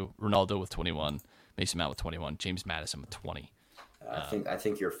 22, Ronaldo with 21, Mason Mount with 21, James Maddison with 20. I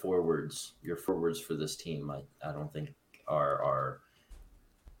think your forwards for this team, I don't think are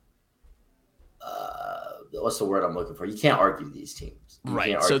what's the word I'm looking for? You can't argue these teams. You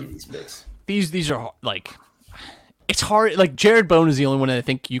can't argue these picks. These are like, it's hard. Like Jared Bowen is the only one that I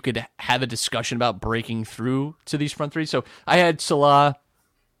think you could have a discussion about breaking through to these front three. So I had Salah.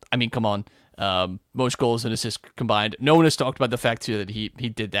 Come on. Most goals and assists combined. No one has talked about the fact too that he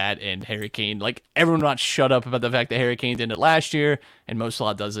did that, and Harry Kane. Like everyone not shut up about the fact that Harry Kane did it last year and Mo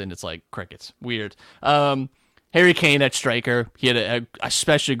Salah does it, and it's like crickets. Weird. Harry Kane at striker. He had a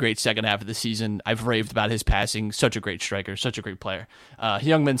especially great second half of the season. I've raved about his passing. Such a great striker. Such a great player.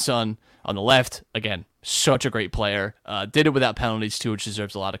 Heung-min Son on the left. Again, such a great player. Did it without penalties too, which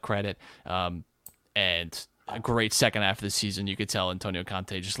deserves a lot of credit. And a great second half of the season. You could tell Antonio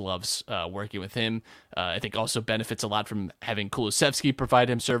Conte just loves working with him. I think also benefits a lot from having Kulusevski provide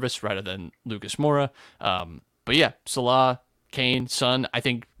him service rather than Lucas Moura. But yeah, Salah, Kane, Son. I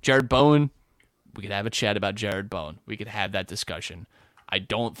think Jared Bowen, we could have a chat about Jared Bowen. We could have that discussion. I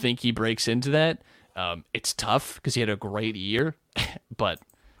don't think he breaks into that. It's tough because he had a great year, but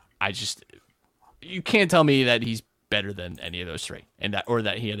you can't tell me that he's better than any of those three, or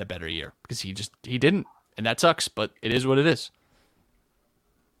that he had a better year, because he didn't, and that sucks. But it is what it is.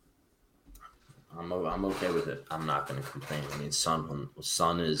 I'm okay with it. I'm not going to complain.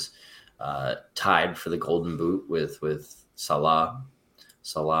 Son is tied for the Golden Boot with Salah.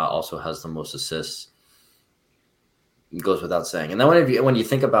 Salah also has the most assists. It goes without saying. And then when you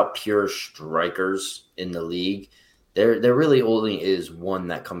think about pure strikers in the league, there really only is one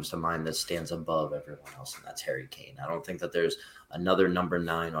that comes to mind that stands above everyone else, and that's Harry Kane. I don't think that there's another number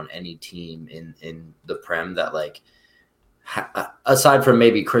 9 on any team in the Prem that, like, aside from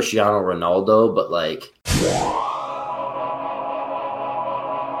maybe Cristiano Ronaldo, but like.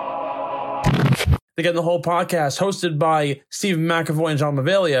 The Get in the Hole podcast, hosted by Stephen McAvoy and John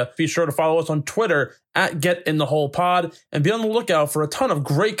Mavalia. Be sure to follow us on Twitter at Get in the Hole Pod, and be on the lookout for a ton of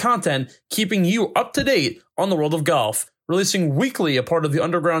great content keeping you up to date on the world of golf. Releasing weekly, a part of the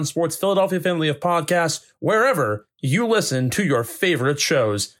Underground Sports Philadelphia family of podcasts, wherever you listen to your favorite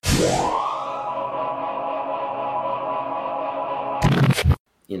shows.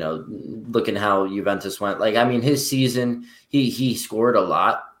 You know, looking how Juventus went, like, I mean, his season, he scored a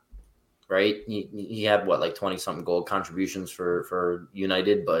lot. Right, he had like 20-something goal contributions for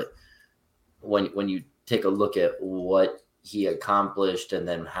United, but when you take a look at what he accomplished and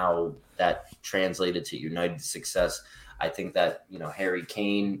then how that translated to United's success. I think that, Harry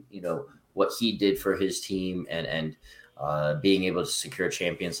Kane, what he did for his team and being able to secure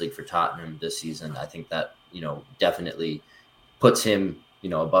Champions League for Tottenham this season, I think that, definitely puts him,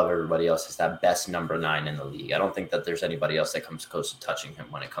 above everybody else as that best number 9 in the league. I don't think that there's anybody else that comes close to touching him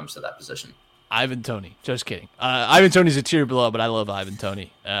when it comes to that position. Ivan Toney. Just kidding. Ivan Toney's a tier below, but I love Ivan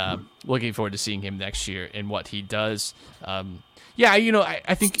Toney. Looking forward to seeing him next year and what he does. I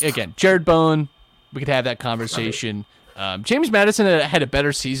think, again, Jared Bowen, we could have that conversation. James Maddison had a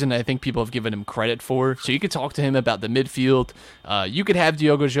better season I think people have given him credit for, so you could talk to him about the midfield. You could have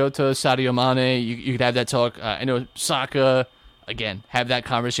Diogo Jota, Sadio Mane. You could have that talk. I know Saka, again, have that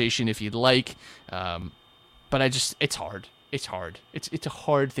conversation if you'd like. But it's hard. It's hard. It's a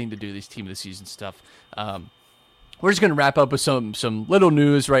hard thing to do, these team of the season stuff. We're just going to wrap up with some little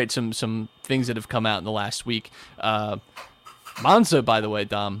news, right? Some things that have come out in the last week. Monza, by the way,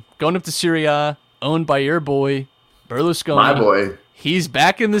 Dom, going up to Serie A, owned by your boy, Berlusconi. My boy. He's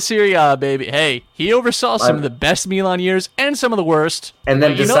back in the Serie A, baby. Hey, he oversaw some of the best Milan years and some of the worst. And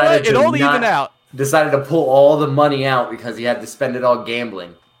then decided it only even out. Decided to pull all the money out because he had to spend it all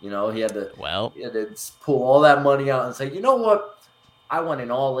gambling. He had to pull all that money out and say, you know what? I want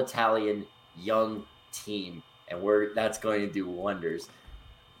an all-Italian young team, and that's going to do wonders.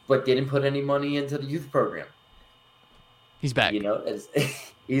 But didn't put any money into the youth program. He's back.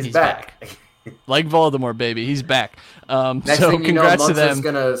 He's back. Like Voldemort, baby. He's back. Next so thing congrats to them. Monza's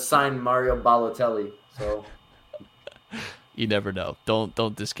going to sign Mario Balotelli. So you never know.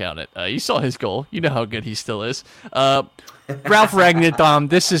 Don't discount it. You saw his goal. You know how good he still is. Ralph Rangnick, Dom,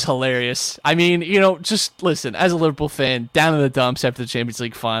 this is hilarious. I mean, just listen, as a Liverpool fan, down in the dumps after the Champions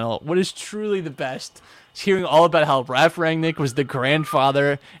League final, what is truly the best is hearing all about how Ralph Rangnick was the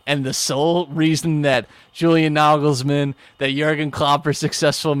grandfather and the sole reason that Julian Nagelsmann, that Jurgen Klopp are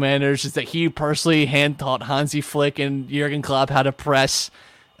successful managers, is that he personally hand-taught Hansi Flick and Jurgen Klopp how to press.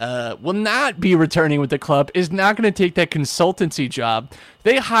 Will not be returning with the club, is not going to take that consultancy job.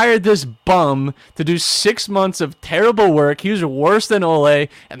 They hired this bum to do 6 months of terrible work. He was worse than Ole,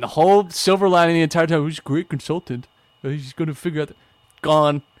 and the whole silver lining the entire time, he's a great consultant. He's going to figure out.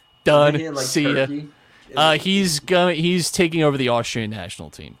 Gone. Done. See ya. He's taking over the Austrian national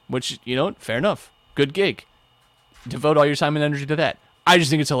team, which, fair enough. Good gig. Devote all your time and energy to that. I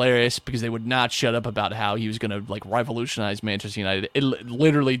just think it's hilarious because they would not shut up about how he was going to revolutionize Manchester United. It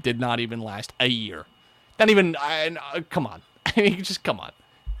literally did not even last a year. Not even. Come on. I mean, just come on.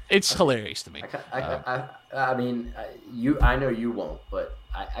 It's hilarious to me. I mean, I know you won't, but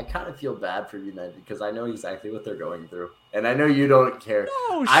I kind of feel bad for United because I know exactly what they're going through, and I know you don't care.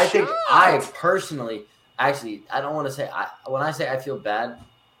 No, I think I personally, actually, I don't want to say when I say I feel bad.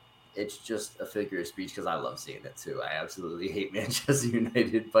 It's just a figure of speech because I love seeing it too. I absolutely hate Manchester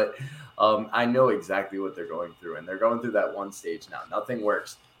United, but I know exactly what they're going through, and they're going through that one stage now. Nothing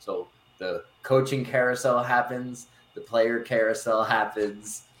works. So the coaching carousel happens, the player carousel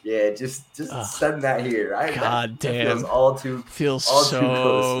happens. Yeah, just send that here. God damn, feels so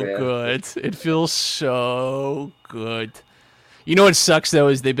close, good. It feels so good. You know what sucks, though,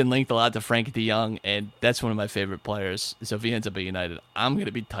 is they've been linked a lot to Frankie de Jong, and that's one of my favorite players. So if he ends up at United, I'm going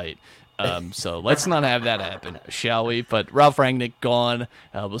to be tight. So let's not have that happen, shall we? But Ralph Rangnick gone.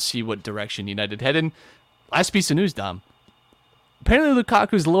 We'll see what direction United head in. Last piece of news, Dom. Apparently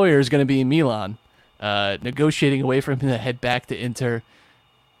Lukaku's lawyer is going to be in Milan, negotiating away from him to head back to Inter.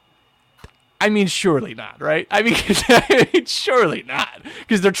 I mean, surely not, right? I mean, surely not.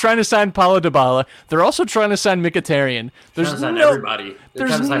 Because they're trying to sign Paulo Dybala. They're also trying to sign Mkhitaryan. There's everybody.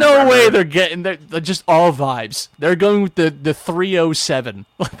 There's no way they're getting... They're just all vibes. They're going with the 307.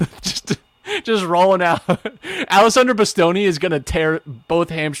 just rolling out. Alessandro Bastoni is going to tear both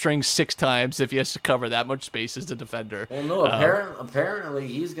hamstrings 6 times if he has to cover that much space as a defender. Well, no, apparently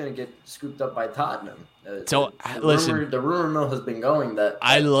he's going to get scooped up by Tottenham. Listen, the rumor mill has been going that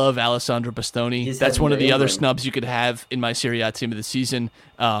I love Alessandro Bastoni. That's one of the other snubs you could have in my Serie A team of the season.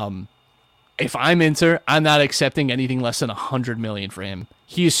 If I'm Inter, I'm not accepting anything less than $100 million for him.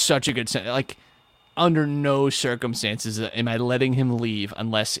 He is such a good under no circumstances am I letting him leave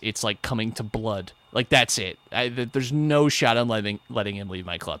unless it's coming to blood. That's it. There's no shot on letting him leave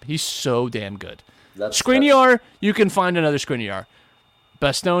my club. He's so damn good. Skriniar, you can find another Skriniar.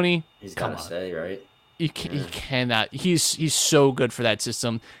 Bastoni, he's got to stay, right? He cannot. He's so good for that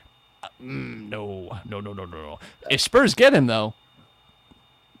system. No. If Spurs get him though,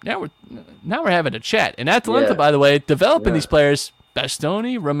 now we're having a chat. And Atalanta, by the way, developing these players.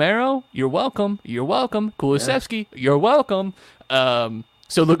 Bastoni, Romero, you're welcome. Kulusevski, you're welcome.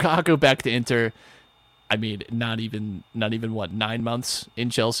 So Lukaku back to Inter. I mean, not even what, 9 months in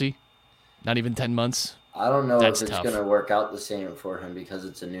Chelsea, not even 10 months. I don't know That's if it's tough. going to work out the same for him because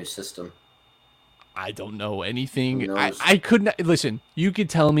it's a new system. I don't know anything. Who knows? I could not listen. You could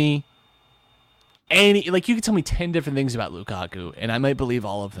tell me you could tell me 10 different things about Lukaku, and I might believe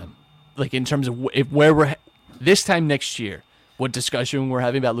all of them. Like in terms of where we're this time next year, what discussion we're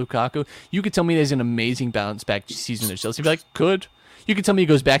having about Lukaku. You could tell me there's an amazing bounce back season at Chelsea. I'd be like, good. You could tell me he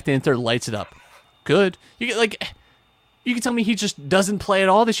goes back to Inter, lights it up. Good. You could tell me he just doesn't play at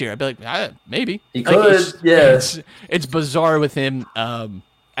all this year. I'd be like, maybe. He Like, could, yeah. It's bizarre with him.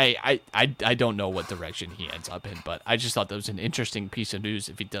 I don't know what direction he ends up in, but I just thought that was an interesting piece of news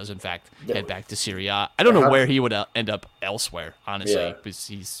if he does, in fact, head back to Serie A. I don't know where he would end up elsewhere, honestly, because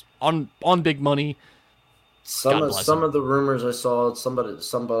he's on big money. Some of the rumors I saw, somebody,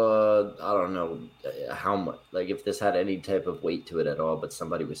 I don't know how much, like if this had any type of weight to it at all, but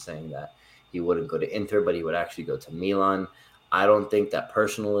somebody was saying that he wouldn't go to Inter, but he would actually go to Milan. I don't think that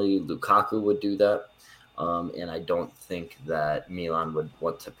personally Lukaku would do that. And I don't think that Milan would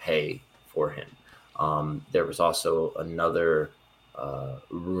want to pay for him. There was also another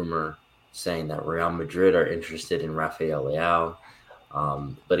rumor saying that Real Madrid are interested in Rafael Leao.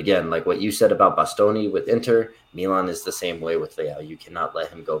 But again, like what you said about Bastoni with Inter, Milan is the same way with Leao. You cannot let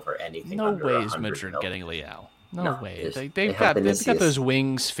him go for anything. No under way 100 is Madrid mil. getting Leao. No No, way. it's- They've they got have Vinicius. those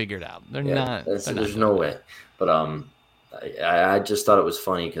wings figured out. They're not. There's no way. But I just thought it was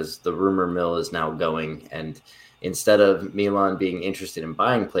funny because the rumor mill is now going, and instead of Milan being interested in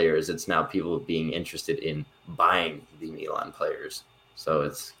buying players, it's now people being interested in buying the Milan players. So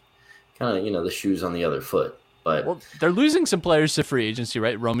it's kind of, the shoes on the other foot. But Well, they're losing some players to free agency,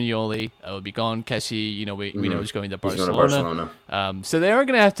 right? Romagnoli will be gone. Kessie, we know he's going to he's going to Barcelona. Barcelona. So they are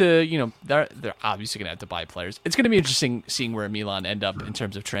going to have to, they're obviously going to have to buy players. It's going to be interesting seeing where Milan end up in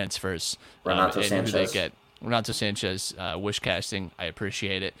terms of transfers. Renato and Sanchez. who they get. Renato Sanchez, wish casting. I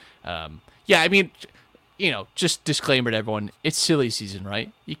appreciate it. Yeah, I mean, just disclaimer to everyone. It's silly season,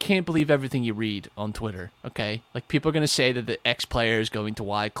 right? You can't believe everything you read on Twitter, okay? Like, people are going to say that the X player is going to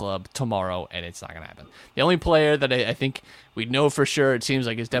Y club tomorrow, and it's not going to happen. The only player that I think we know for sure, it seems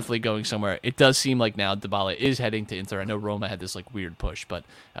like is definitely going somewhere. It does seem like now Dybala is heading to Inter. I know Roma had this, weird push, but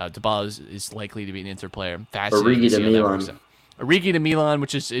Dybala is likely to be an Inter player. Origi to Milan. Origi to Milan,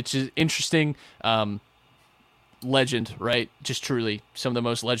 which is interesting. Legend, right? Just truly some of the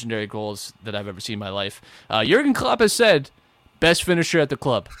most legendary goals that I've ever seen in my life. Jurgen Klopp has said, best finisher at the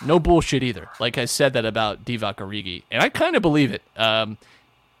club. No bullshit either. Like I said that about Divock Origi, and I kind of believe it.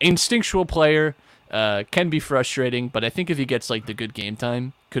 Instinctual player, can be frustrating, but I think if he gets the good game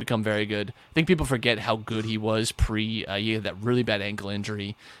time, could come very good. I think people forget how good he was he had that really bad ankle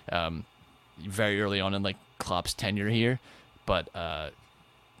injury very early on in Klopp's tenure here, but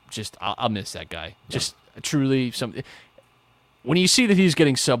I'll miss that guy. Just truly when you see that he's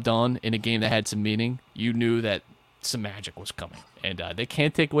getting subbed on in a game that had some meaning, you knew that some magic was coming. And they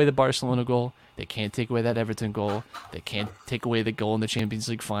can't take away the Barcelona goal. They can't take away that Everton goal. They can't take away the goal in the Champions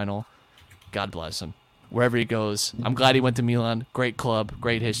League final. God bless him. Wherever he goes, I'm glad he went to Milan. Great club,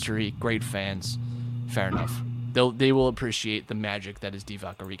 great history, great fans. Fair enough. They will appreciate the magic that is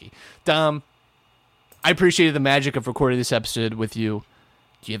Divock Origi. Dom, I appreciated the magic of recording this episode with you.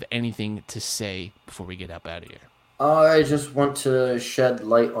 Do you have anything to say before we get up out of here? I just want to shed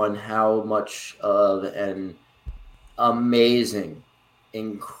light on how much of an amazing,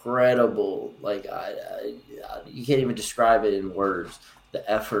 incredible, you can't even describe it in words, the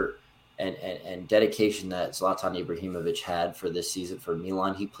effort and dedication that Zlatan Ibrahimovic had for this season for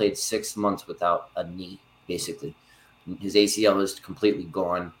Milan. He played 6 months without a knee, basically. His ACL is completely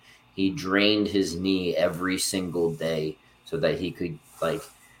gone. He drained his knee every single day so that he could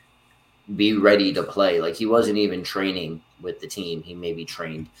be ready to play. He wasn't even training with the team. He maybe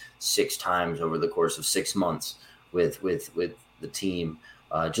trained 6 times over the course of 6 months with the team,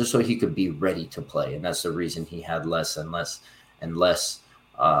 just so he could be ready to play. And that's the reason he had less and less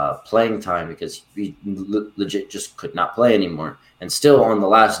playing time, because he legit just could not play anymore. And still on the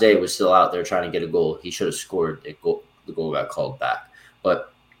last day was still out there trying to get a goal. He should have scored a goal. The goal got called back.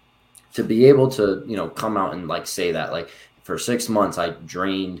 But to be able to, come out and say that, for 6 months, I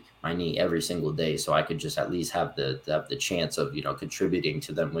drained my knee every single day so I could just at least have the chance of, contributing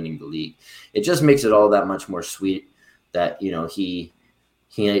to them winning the league. It just makes it all that much more sweet that, he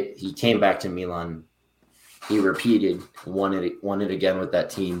came back to Milan. He repeated, won it again with that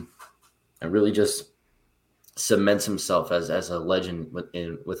team, and really just cements himself as a legend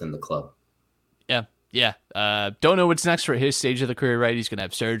within the club. Yeah. Don't know what's next for his stage of the career, right? He's going to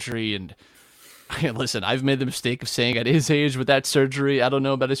have surgery, and listen, I've made the mistake of saying at his age with that surgery, I don't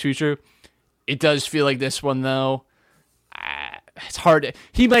know about his future. It does feel like this one, though. It's hard.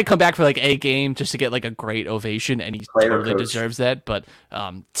 He might come back for like a game just to get like a great ovation, and he totally deserves that. But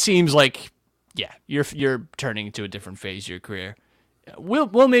seems like, yeah, you're turning into a different phase of your career.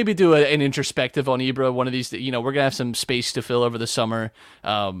 We'll maybe do an introspective on Ibra. One of these, we're gonna have some space to fill over the summer.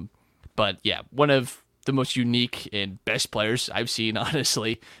 But yeah, one of the most unique and best players I've seen,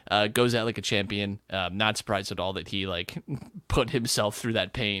 honestly, goes out like a champion. Not surprised at all that he like put himself through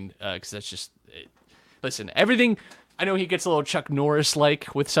that pain, because that's just listen, everything. I know he gets a little Chuck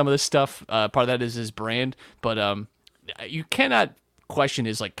Norris-like with some of this stuff. Part of that is his brand, but you cannot question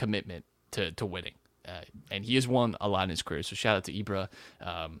his like commitment to winning. And he has won a lot in his career, so shout out to Ibra.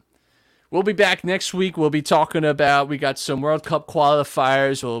 We'll be back next week. We'll be talking about, we got some World Cup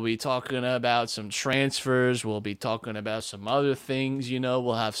qualifiers. We'll be talking about some transfers. We'll be talking about some other things.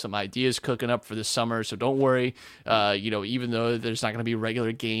 We'll have some ideas cooking up for the summer, so don't worry. Even though there's not going to be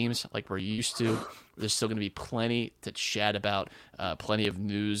regular games like we're used to, there's still going to be plenty to chat about, plenty of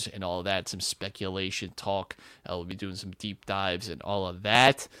news and all of that, some speculation talk. We'll be doing some deep dives and all of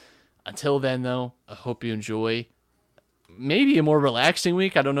that. Until then, though, I hope you enjoy maybe a more relaxing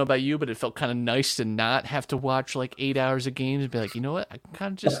week. I don't know about you, but it felt kind of nice to not have to watch like 8 hours of games and be like, you know what? I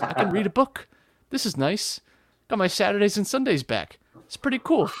can read a book. This is nice. Got my Saturdays and Sundays back. It's pretty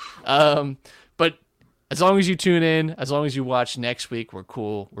cool. But as long as you tune in, as long as you watch next week, we're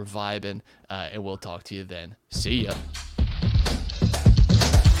cool, we're vibing, and we'll talk to you then. See ya.